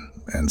pointing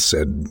and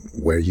said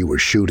where you were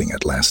shooting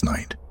at last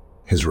night.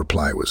 His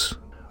reply was,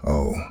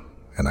 "Oh,"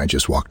 and I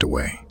just walked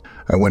away.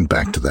 I went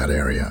back to that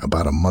area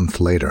about a month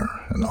later,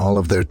 and all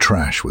of their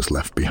trash was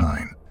left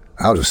behind.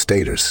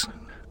 Out-of-staters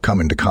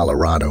coming to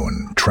Colorado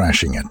and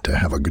trashing it to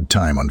have a good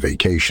time on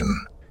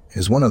vacation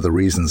is one of the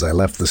reasons I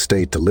left the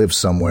state to live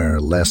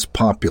somewhere less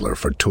popular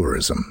for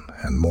tourism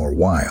and more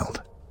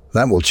wild.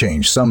 That will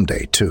change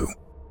someday, too.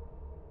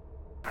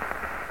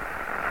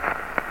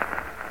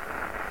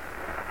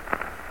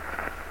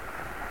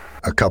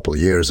 A couple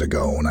years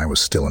ago, when I was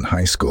still in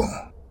high school,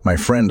 my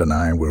friend and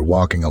I were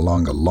walking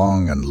along a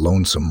long and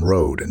lonesome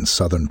road in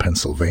southern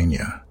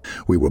Pennsylvania.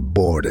 We were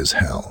bored as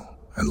hell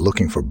and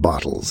looking for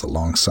bottles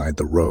alongside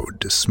the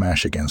road to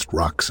smash against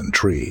rocks and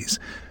trees,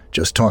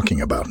 just talking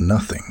about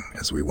nothing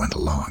as we went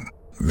along.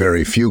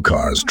 Very few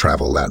cars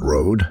travel that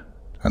road,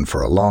 and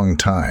for a long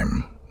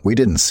time, we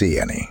didn't see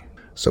any,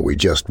 so we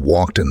just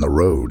walked in the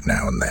road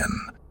now and then.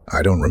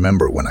 I don't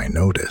remember when I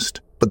noticed,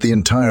 but the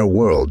entire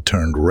world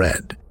turned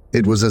red.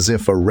 It was as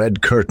if a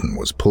red curtain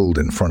was pulled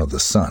in front of the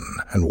sun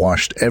and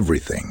washed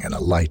everything in a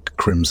light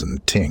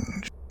crimson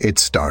tinge. It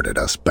started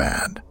us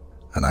bad,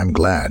 and I'm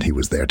glad he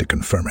was there to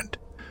confirm it,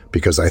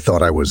 because I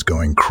thought I was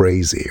going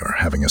crazy or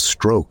having a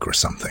stroke or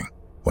something.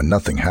 When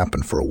nothing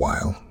happened for a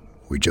while,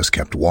 we just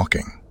kept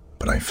walking,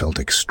 but I felt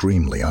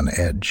extremely on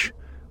edge,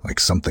 like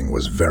something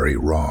was very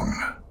wrong.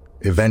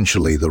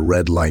 Eventually, the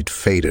red light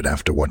faded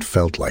after what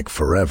felt like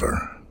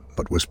forever,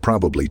 but was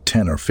probably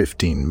 10 or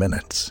 15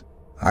 minutes.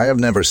 I have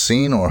never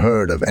seen or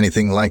heard of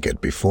anything like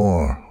it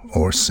before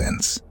or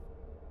since.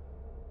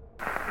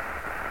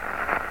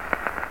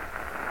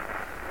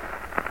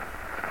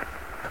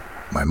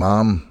 My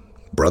mom,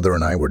 brother,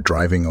 and I were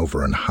driving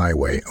over an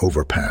highway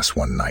overpass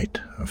one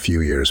night a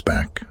few years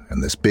back,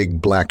 and this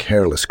big black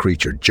hairless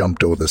creature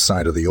jumped over the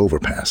side of the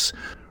overpass,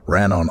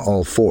 ran on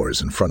all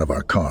fours in front of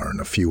our car and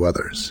a few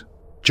others,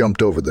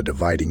 jumped over the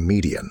dividing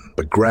median,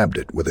 but grabbed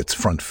it with its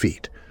front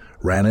feet,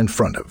 ran in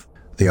front of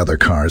the other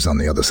cars on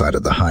the other side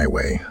of the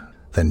highway,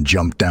 then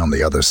jumped down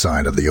the other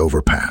side of the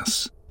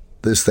overpass.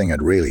 This thing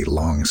had really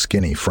long,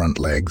 skinny front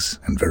legs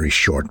and very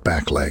short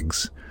back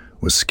legs,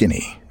 was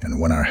skinny, and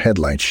when our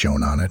headlights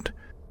shone on it,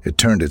 it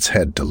turned its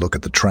head to look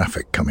at the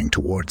traffic coming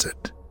towards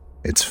it.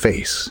 Its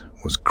face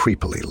was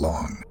creepily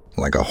long,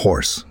 like a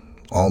horse,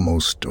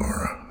 almost,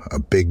 or a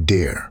big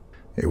deer.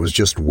 It was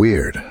just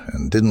weird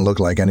and didn't look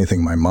like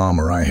anything my mom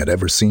or I had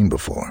ever seen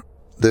before.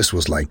 This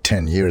was like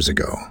 10 years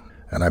ago,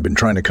 and I've been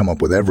trying to come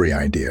up with every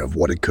idea of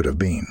what it could have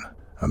been.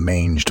 A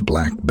manged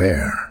black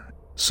bear,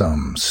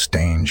 some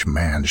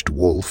stange-manged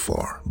wolf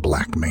or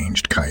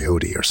black-manged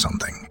coyote or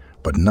something,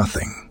 but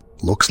nothing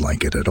looks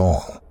like it at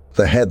all.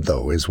 The head,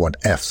 though, is what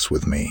F's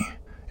with me.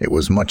 It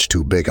was much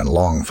too big and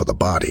long for the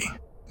body.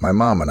 My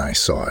mom and I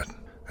saw it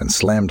and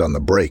slammed on the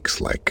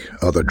brakes like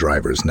other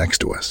drivers next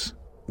to us.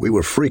 We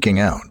were freaking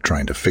out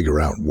trying to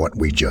figure out what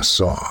we just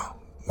saw,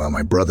 while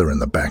my brother in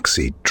the back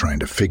seat trying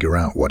to figure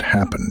out what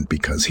happened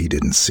because he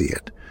didn't see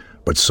it,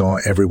 but saw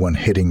everyone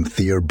hitting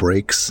their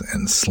brakes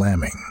and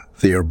slamming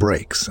their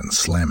brakes and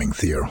slamming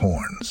their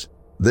horns.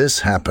 This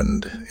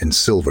happened in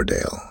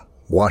Silverdale,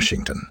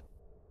 Washington.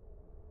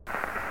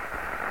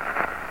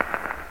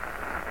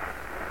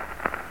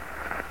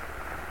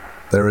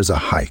 There is a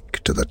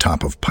hike to the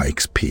top of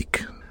Pikes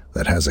Peak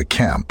that has a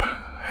camp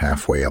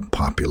halfway up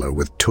Popular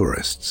with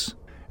tourists.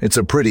 It's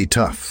a pretty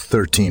tough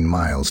 13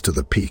 miles to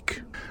the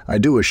peak. I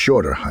do a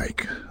shorter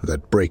hike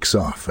that breaks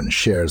off and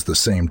shares the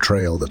same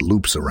trail that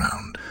loops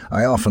around.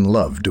 I often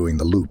love doing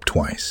the loop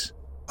twice.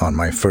 On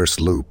my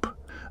first loop,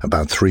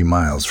 about 3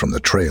 miles from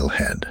the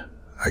trailhead,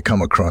 I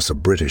come across a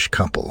British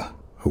couple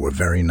who were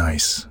very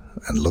nice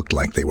and looked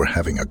like they were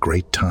having a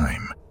great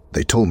time.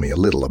 They told me a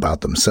little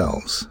about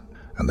themselves,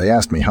 and they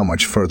asked me how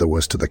much further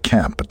was to the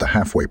camp at the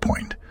halfway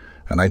point,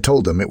 and I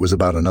told them it was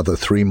about another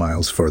 3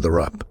 miles further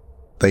up.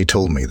 They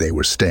told me they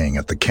were staying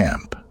at the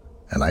camp,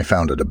 and I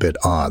found it a bit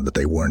odd that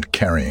they weren't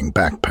carrying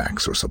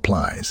backpacks or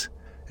supplies,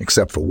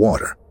 except for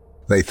water.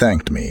 They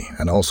thanked me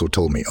and also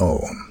told me,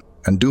 "Oh,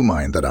 and do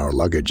mind that our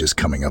luggage is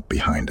coming up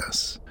behind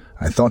us."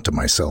 I thought to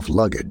myself,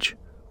 luggage?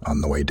 On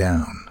the way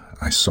down,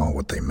 I saw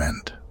what they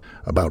meant.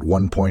 About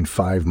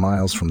 1.5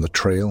 miles from the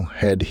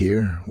trailhead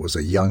here was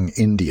a young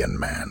Indian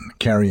man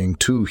carrying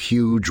 2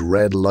 huge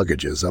red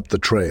luggages up the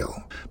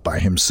trail by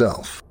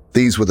himself.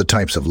 These were the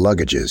types of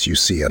luggages you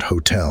see at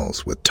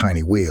hotels with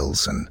tiny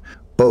wheels, and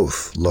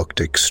both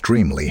looked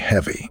extremely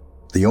heavy.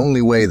 The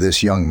only way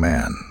this young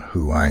man,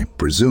 who I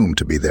presume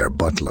to be their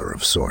butler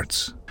of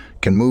sorts,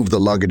 can move the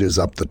luggages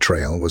up the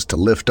trail was to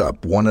lift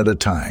up one at a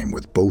time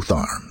with both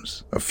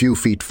arms, a few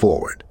feet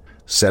forward,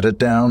 set it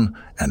down,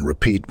 and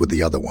repeat with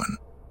the other one.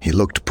 He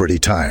looked pretty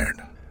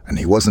tired, and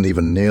he wasn't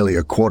even nearly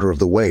a quarter of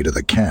the way to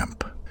the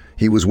camp.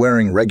 He was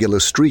wearing regular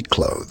street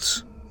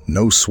clothes,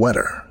 no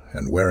sweater,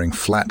 and wearing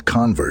flat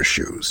Converse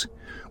shoes,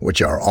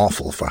 which are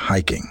awful for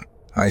hiking.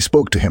 I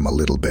spoke to him a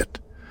little bit,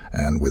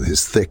 and with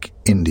his thick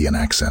Indian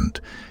accent,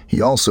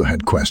 he also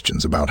had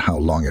questions about how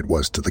long it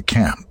was to the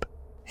camp.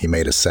 He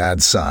made a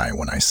sad sigh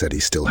when I said he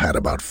still had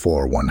about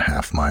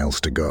 4.5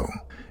 miles to go.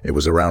 It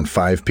was around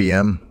 5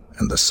 p.m.,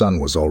 and the sun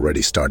was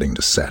already starting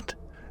to set,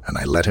 and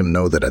I let him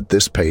know that at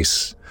this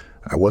pace,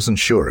 I wasn't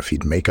sure if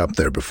he'd make up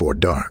there before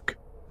dark.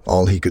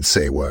 All he could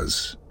say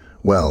was,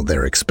 "Well,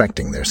 they're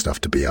expecting their stuff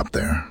to be up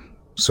there,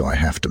 so I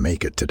have to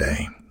make it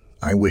today."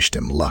 I wished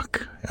him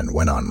luck and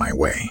went on my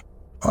way.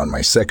 On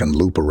my second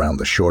loop around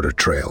the shorter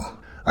trail,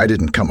 I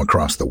didn't come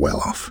across the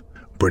well-off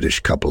British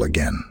couple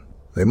again.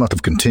 They must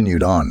have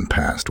continued on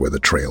past where the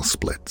trail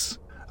splits.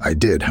 I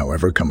did,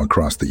 however, come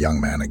across the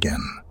young man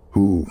again,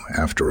 who,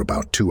 after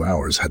about 2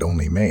 hours, had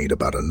only made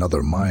about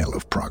another mile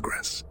of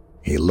progress.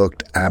 He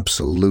looked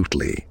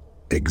absolutely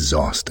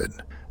exhausted,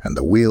 and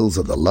the wheels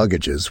of the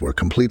luggages were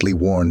completely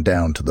worn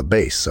down to the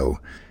base, so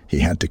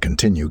he had to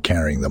continue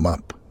carrying them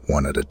up,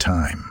 one at a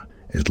time.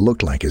 It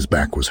looked like his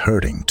back was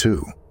hurting,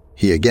 too.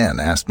 He again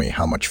asked me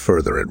how much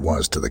further it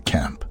was to the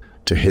camp.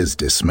 To his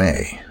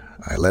dismay,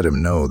 I let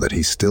him know that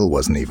he still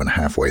wasn't even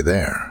halfway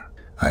there.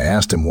 I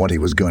asked him what he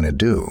was going to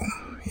do.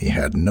 He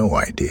had no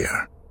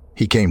idea.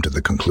 He came to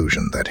the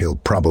conclusion that he'll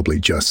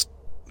probably just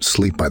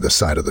sleep by the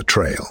side of the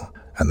trail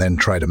and then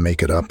try to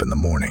make it up in the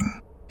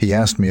morning. He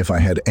asked me if I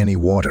had any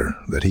water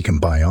that he can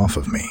buy off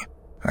of me.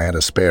 I had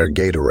a spare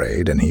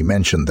Gatorade, and he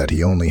mentioned that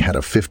he only had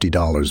a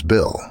 $50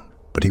 bill,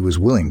 but he was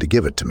willing to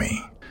give it to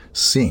me,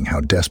 seeing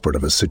how desperate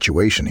of a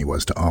situation he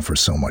was to offer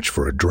so much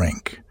for a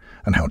drink,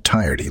 and how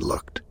tired he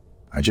looked.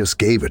 I just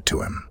gave it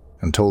to him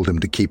and told him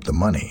to keep the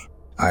money.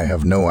 I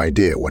have no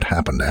idea what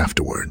happened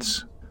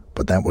afterwards,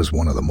 but that was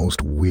one of the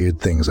most weird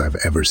things I've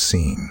ever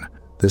seen.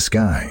 This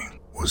guy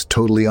was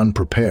totally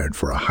unprepared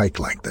for a hike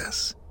like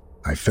this.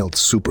 I felt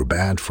super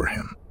bad for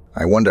him.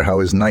 I wonder how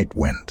his night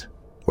went,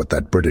 what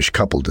that British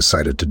couple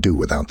decided to do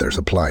without their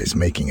supplies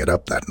making it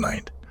up that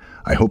night.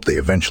 I hope they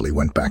eventually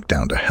went back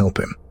down to help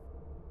him.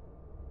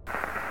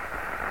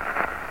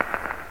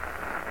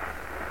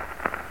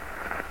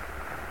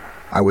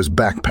 I was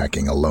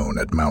backpacking alone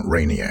at Mount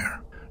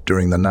Rainier.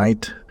 During the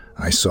night,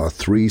 I saw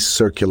 3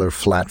 circular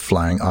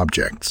flat-flying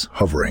objects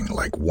hovering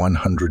like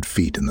 100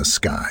 feet in the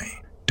sky,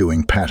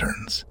 doing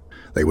patterns.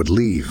 They would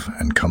leave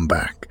and come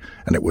back,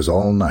 and it was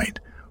all night,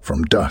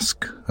 from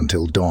dusk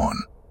until dawn.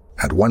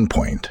 At one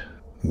point,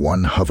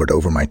 one hovered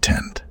over my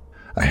tent.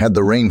 I had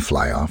the rain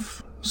fly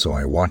off, so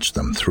I watched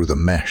them through the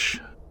mesh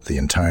the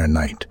entire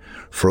night,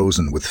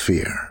 frozen with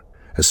fear.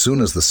 As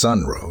soon as the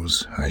sun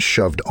rose, I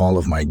shoved all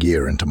of my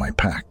gear into my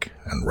pack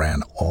and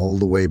ran all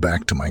the way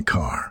back to my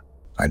car.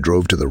 I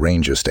drove to the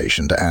ranger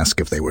station to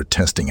ask if they were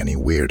testing any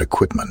weird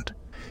equipment.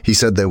 He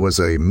said there was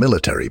a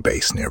military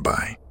base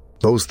nearby.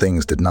 Those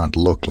things did not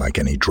look like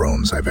any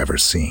drones I've ever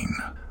seen,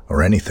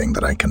 or anything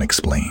that I can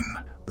explain.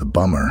 The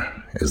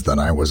bummer is that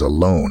I was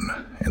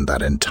alone in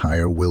that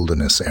entire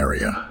wilderness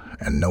area,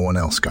 and no one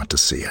else got to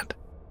see it.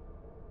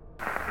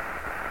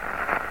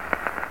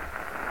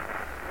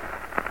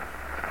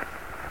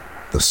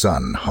 The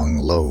sun hung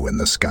low in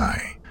the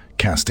sky,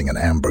 casting an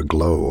amber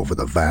glow over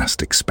the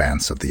vast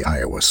expanse of the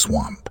Iowa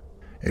swamp.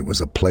 It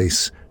was a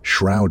place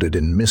shrouded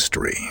in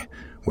mystery,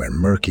 where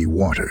murky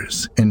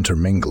waters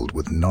intermingled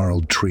with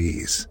gnarled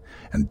trees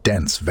and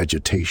dense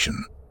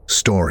vegetation.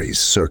 Stories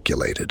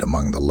circulated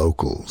among the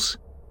locals,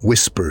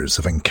 whispers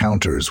of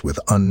encounters with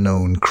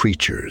unknown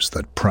creatures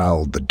that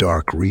prowled the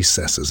dark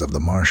recesses of the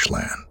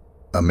marshland.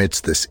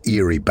 Amidst this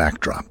eerie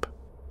backdrop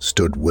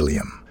stood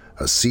William,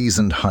 a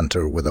seasoned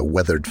hunter with a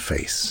weathered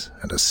face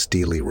and a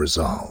steely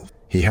resolve.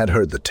 He had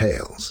heard the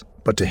tales,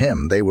 but to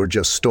him they were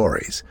just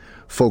stories,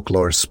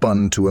 folklore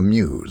spun to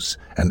amuse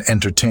and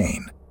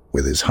entertain.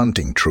 With his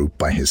hunting troop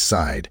by his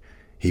side,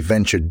 he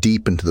ventured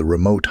deep into the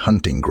remote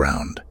hunting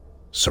ground,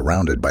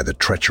 surrounded by the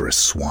treacherous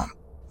swamp.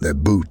 Their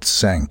boots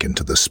sank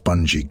into the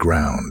spongy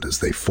ground as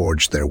they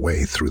forged their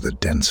way through the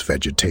dense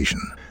vegetation.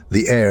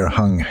 The air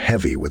hung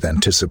heavy with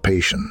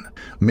anticipation,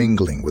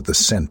 mingling with the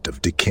scent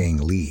of decaying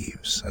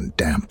leaves and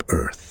damp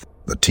earth.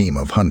 The team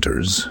of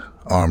hunters,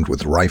 armed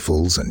with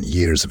rifles and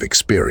years of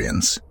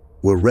experience,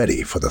 were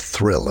ready for the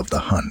thrill of the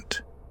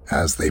hunt.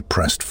 As they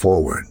pressed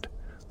forward,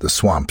 the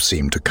swamp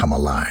seemed to come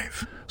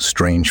alive.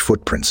 Strange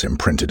footprints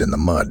imprinted in the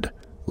mud,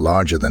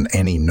 larger than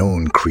any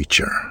known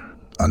creature.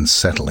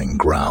 Unsettling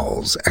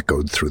growls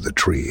echoed through the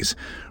trees,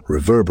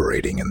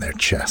 reverberating in their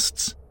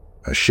chests.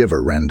 A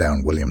shiver ran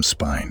down William's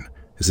spine,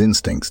 his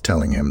instincts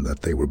telling him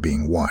that they were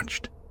being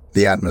watched.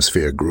 The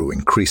atmosphere grew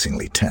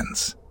increasingly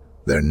tense.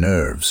 Their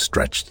nerves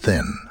stretched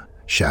thin.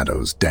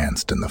 Shadows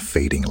danced in the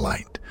fading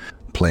light,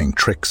 playing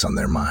tricks on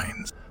their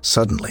minds.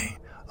 Suddenly,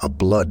 a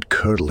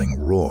blood-curdling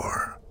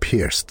roar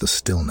pierced the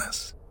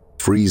stillness,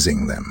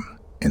 freezing them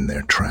in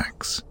their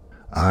tracks.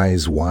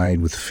 Eyes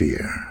wide with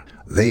fear,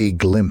 they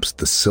glimpsed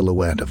the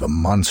silhouette of a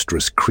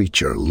monstrous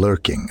creature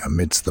lurking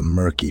amidst the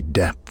murky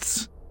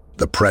depths.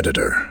 The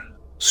predator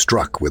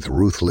struck with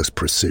ruthless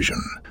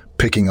precision,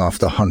 picking off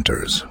the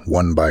hunters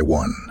one by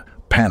one.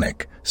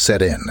 Panic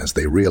set in as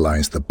they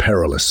realized the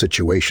perilous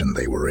situation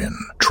they were in.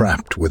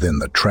 Trapped within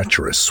the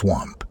treacherous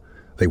swamp,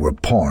 they were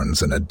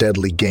pawns in a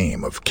deadly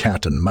game of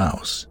cat and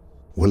mouse.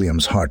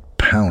 William's heart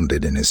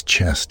pounded in his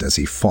chest as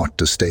he fought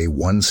to stay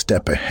one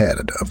step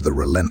ahead of the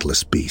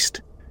relentless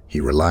beast.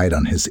 He relied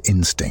on his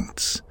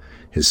instincts,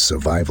 his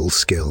survival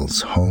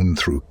skills honed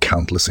through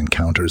countless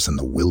encounters in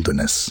the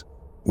wilderness.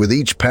 With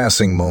each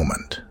passing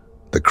moment,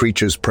 the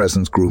creature's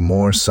presence grew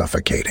more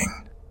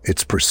suffocating,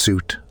 its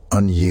pursuit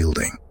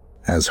unyielding.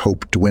 As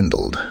hope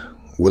dwindled,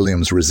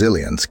 William's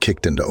resilience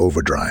kicked into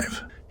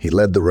overdrive. He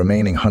led the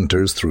remaining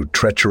hunters through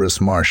treacherous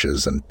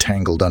marshes and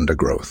tangled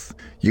undergrowth,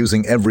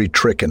 using every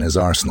trick in his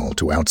arsenal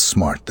to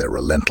outsmart their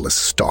relentless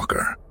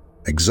stalker.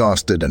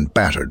 Exhausted and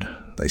battered,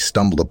 they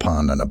stumbled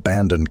upon an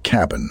abandoned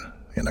cabin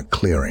in a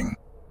clearing.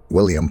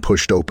 William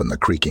pushed open the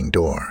creaking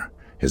door,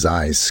 his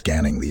eyes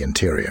scanning the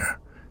interior.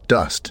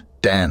 Dust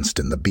danced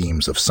in the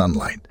beams of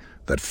sunlight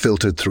that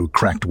filtered through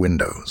cracked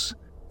windows.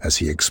 As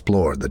he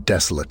explored the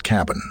desolate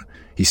cabin,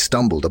 he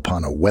stumbled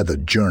upon a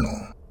weathered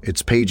journal,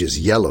 its pages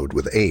yellowed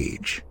with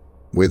age.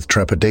 With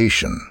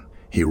trepidation,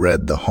 he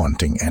read the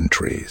haunting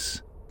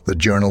entries. The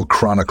journal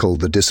chronicled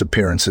the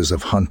disappearances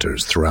of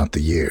hunters throughout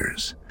the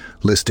years,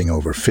 listing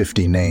over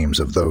 50 names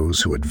of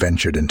those who had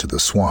ventured into the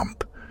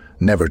swamp,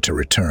 never to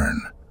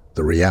return.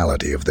 The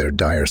reality of their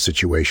dire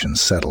situation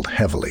settled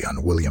heavily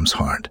on William's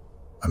heart,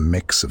 a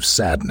mix of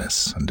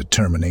sadness and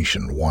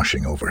determination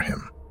washing over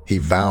him. He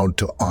vowed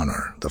to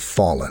honor the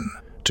fallen,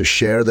 to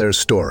share their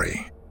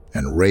story,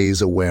 and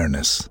raise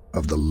awareness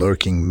of the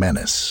lurking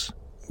menace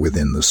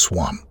within the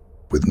swamp.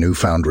 With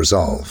newfound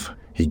resolve,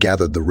 he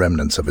gathered the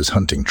remnants of his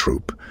hunting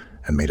troop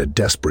and made a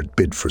desperate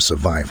bid for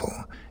survival,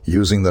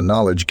 using the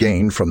knowledge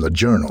gained from the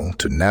journal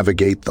to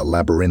navigate the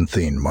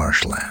labyrinthine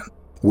marshland.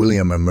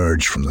 William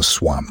emerged from the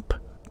swamp,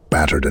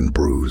 battered and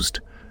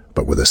bruised,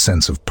 but with a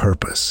sense of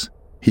purpose.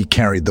 He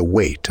carried the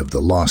weight of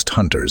the lost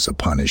hunters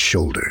upon his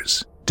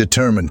shoulders,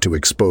 determined to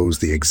expose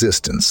the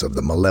existence of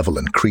the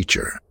malevolent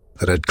creature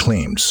that had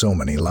claimed so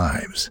many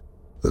lives.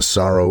 The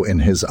sorrow in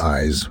his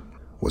eyes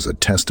was a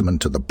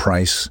testament to the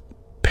price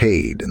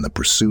paid in the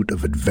pursuit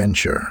of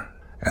adventure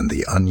and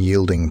the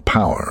unyielding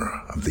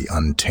power of the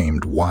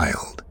untamed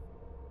wild.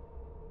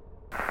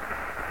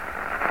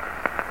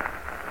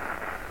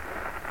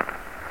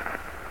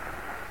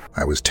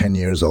 I was 10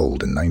 years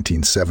old in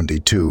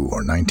 1972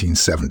 or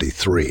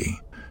 1973,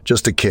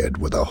 just a kid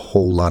with a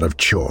whole lot of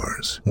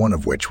chores, one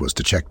of which was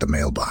to check the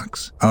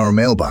mailbox. Our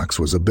mailbox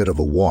was a bit of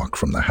a walk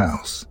from the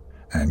house,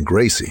 and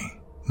Gracie,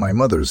 my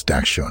mother's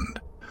dachshund,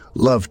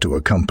 loved to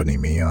accompany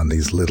me on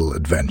these little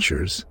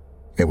adventures.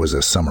 It was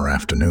a summer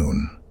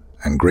afternoon,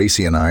 and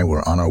Gracie and I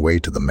were on our way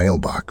to the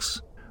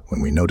mailbox when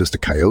we noticed a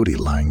coyote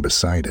lying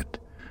beside it.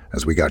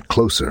 As we got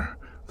closer,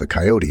 the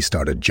coyote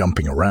started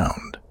jumping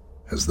around,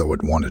 as though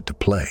it wanted to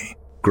play.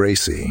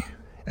 Gracie,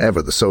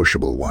 ever the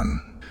sociable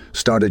one,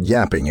 started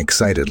yapping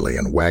excitedly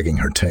and wagging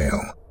her tail.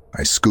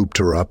 I scooped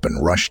her up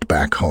and rushed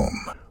back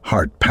home,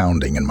 heart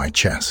pounding in my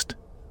chest.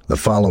 The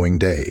following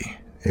day,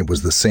 it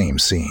was the same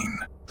scene.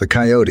 The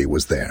coyote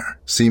was there,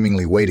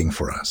 seemingly waiting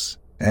for us,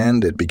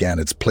 and it began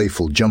its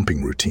playful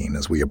jumping routine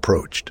as we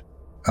approached.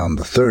 On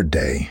the third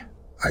day,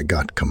 I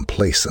got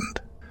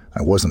complacent.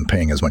 I wasn't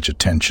paying as much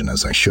attention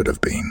as I should have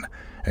been,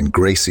 and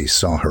Gracie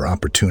saw her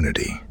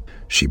opportunity.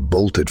 She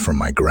bolted from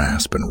my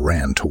grasp and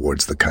ran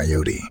towards the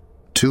coyote.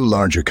 Two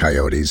larger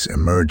coyotes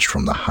emerged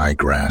from the high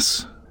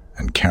grass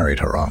and carried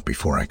her off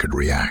before I could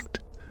react.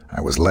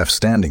 I was left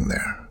standing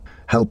there,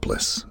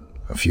 helpless.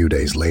 A few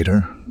days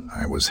later,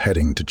 I was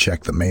heading to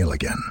check the mail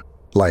again.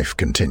 Life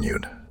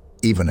continued,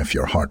 even if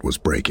your heart was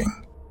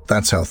breaking.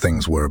 That's how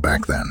things were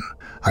back then.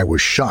 I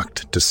was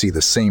shocked to see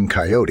the same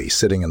coyote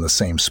sitting in the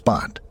same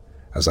spot.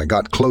 As I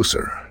got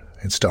closer,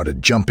 it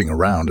started jumping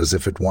around as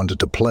if it wanted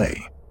to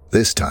play.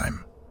 This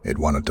time, it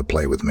wanted to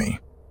play with me.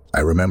 I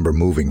remember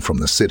moving from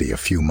the city a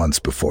few months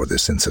before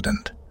this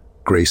incident.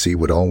 Gracie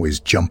would always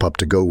jump up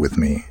to go with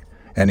me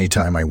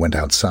anytime I went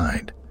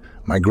outside.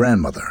 My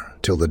grandmother,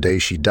 till the day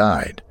she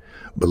died,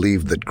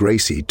 believed that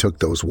Gracie took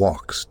those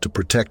walks to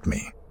protect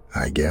me.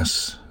 I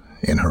guess,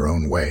 in her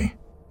own way,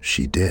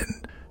 she did.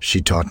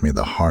 She taught me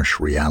the harsh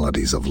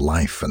realities of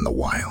life in the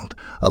wild,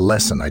 a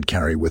lesson I'd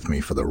carry with me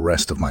for the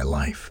rest of my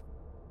life.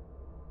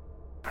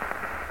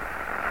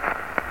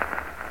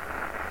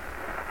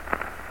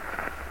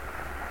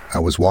 I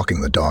was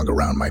walking the dog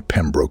around my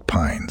Pembroke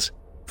Pines,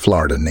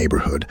 Florida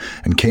neighborhood,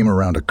 and came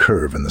around a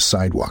curve in the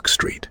sidewalk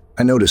street.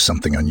 I noticed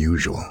something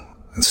unusual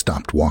and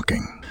stopped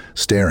walking,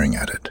 staring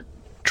at it,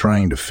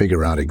 trying to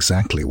figure out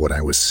exactly what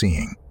I was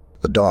seeing.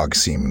 The dog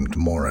seemed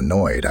more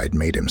annoyed I'd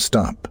made him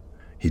stop.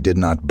 He did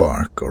not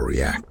bark or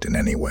react in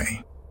any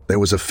way. There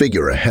was a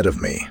figure ahead of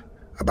me,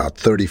 about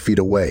 30 feet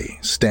away,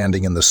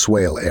 standing in the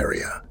swale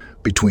area,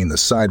 between the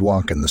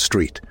sidewalk and the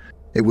street.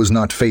 It was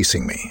not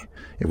facing me.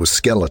 It was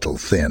skeletal,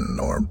 thin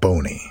or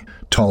bony,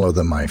 taller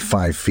than my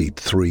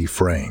 5'3"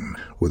 frame,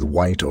 with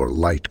white or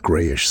light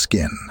grayish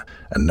skin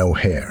and no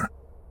hair.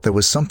 There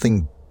was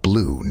something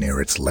blue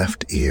near its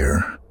left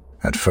ear.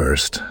 At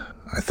first,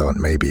 I thought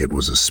maybe it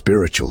was a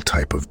spiritual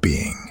type of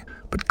being,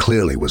 but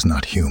clearly was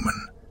not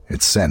human.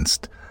 It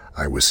sensed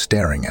I was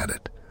staring at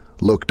it,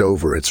 looked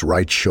over its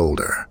right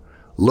shoulder,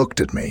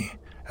 looked at me,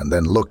 and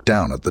then looked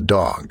down at the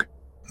dog.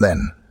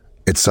 Then,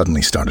 it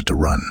suddenly started to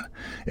run,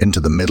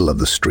 into the middle of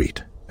the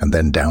street, and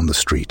then down the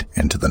street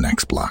into the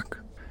next block.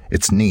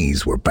 Its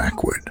knees were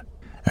backward.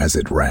 As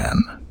it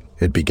ran,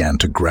 it began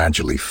to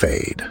gradually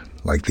fade,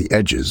 like the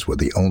edges were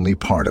the only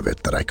part of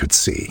it that I could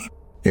see.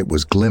 It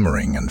was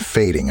glimmering and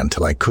fading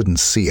until I couldn't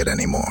see it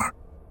anymore.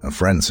 A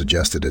friend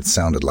suggested it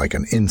sounded like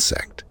an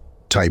insect,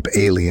 type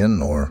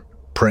alien or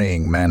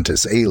praying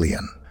mantis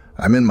alien.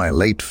 I'm in my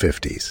late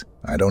 50s.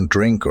 I don't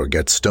drink or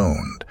get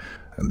stoned,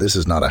 and this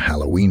is not a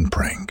Halloween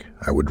prank.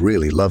 I would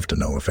really love to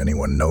know if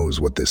anyone knows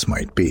what this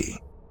might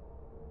be.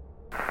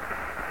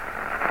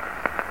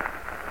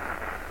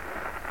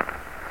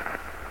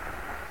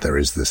 There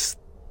is this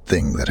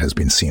thing that has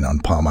been seen on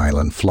Palm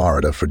Island,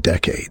 Florida for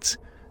decades.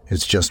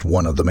 It's just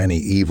one of the many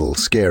evil,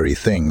 scary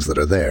things that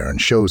are there and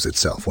shows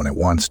itself when it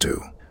wants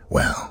to.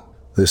 Well,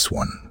 this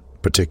one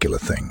particular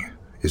thing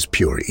is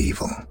pure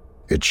evil.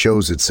 It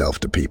shows itself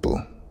to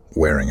people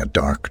wearing a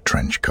dark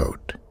trench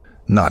coat.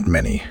 Not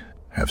many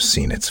have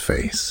seen its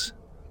face,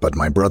 but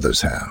my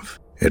brothers have.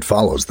 It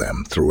follows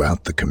them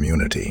throughout the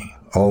community,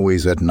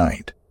 always at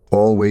night,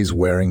 always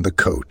wearing the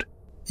coat.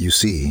 You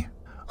see,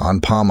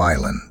 on Palm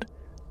Island,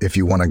 if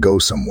you want to go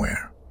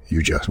somewhere,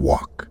 you just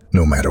walk,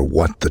 no matter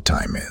what the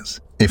time is.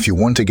 If you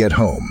want to get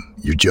home,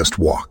 you just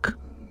walk,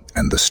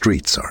 and the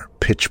streets are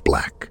pitch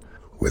black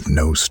with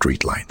no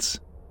streetlights.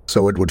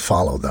 So it would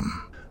follow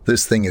them.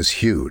 This thing is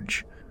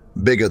huge,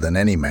 bigger than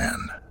any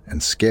man,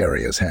 and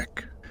scary as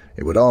heck.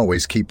 It would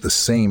always keep the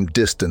same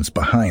distance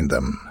behind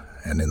them,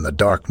 and in the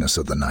darkness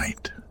of the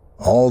night,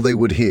 all they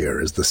would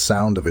hear is the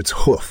sound of its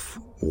hoof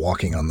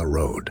walking on the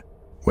road.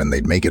 When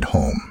they'd make it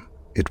home,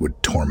 it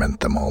would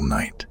torment them all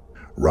night,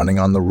 running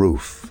on the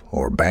roof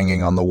or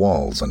banging on the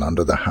walls and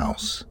under the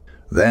house.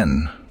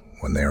 Then,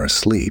 when they are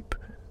asleep,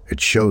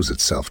 it shows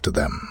itself to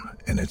them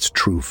in its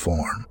true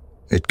form.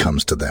 It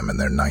comes to them in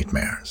their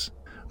nightmares.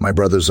 My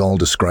brothers all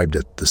described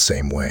it the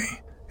same way.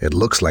 It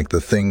looks like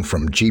the thing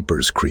from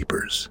Jeepers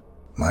Creepers.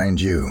 Mind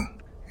you,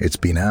 it's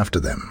been after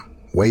them,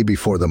 way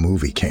before the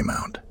movie came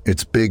out.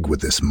 It's big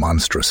with this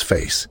monstrous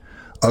face,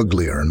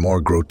 uglier and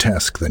more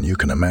grotesque than you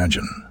can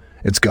imagine.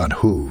 It's got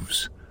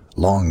hooves,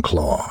 long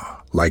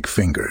claw-like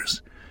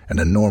fingers, and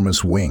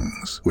enormous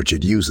wings, which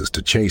it uses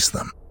to chase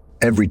them.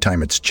 Every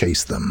time it's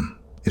chased them,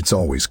 it's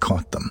always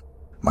caught them.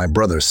 My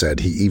brother said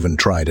he even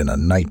tried in a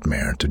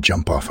nightmare to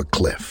jump off a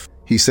cliff.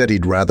 He said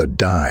he'd rather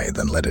die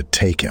than let it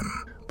take him.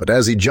 But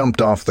as he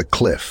jumped off the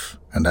cliff,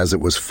 and as it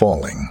was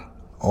falling,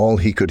 all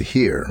he could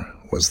hear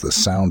was the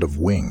sound of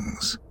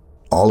wings.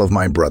 All of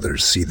my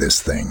brothers see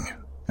this thing,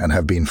 and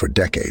have been for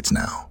decades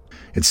now.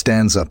 It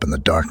stands up in the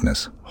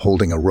darkness,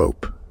 holding a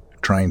rope,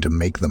 trying to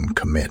make them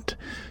commit.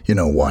 You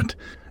know what?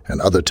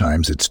 And other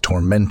times it's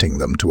tormenting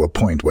them to a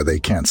point where they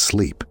can't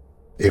sleep.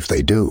 If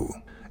they do,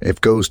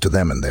 it goes to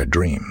them in their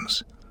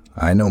dreams.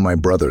 I know my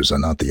brothers are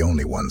not the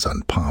only ones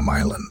on Palm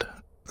Island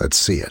that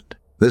see it.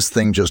 This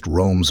thing just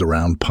roams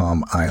around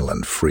Palm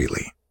Island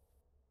freely.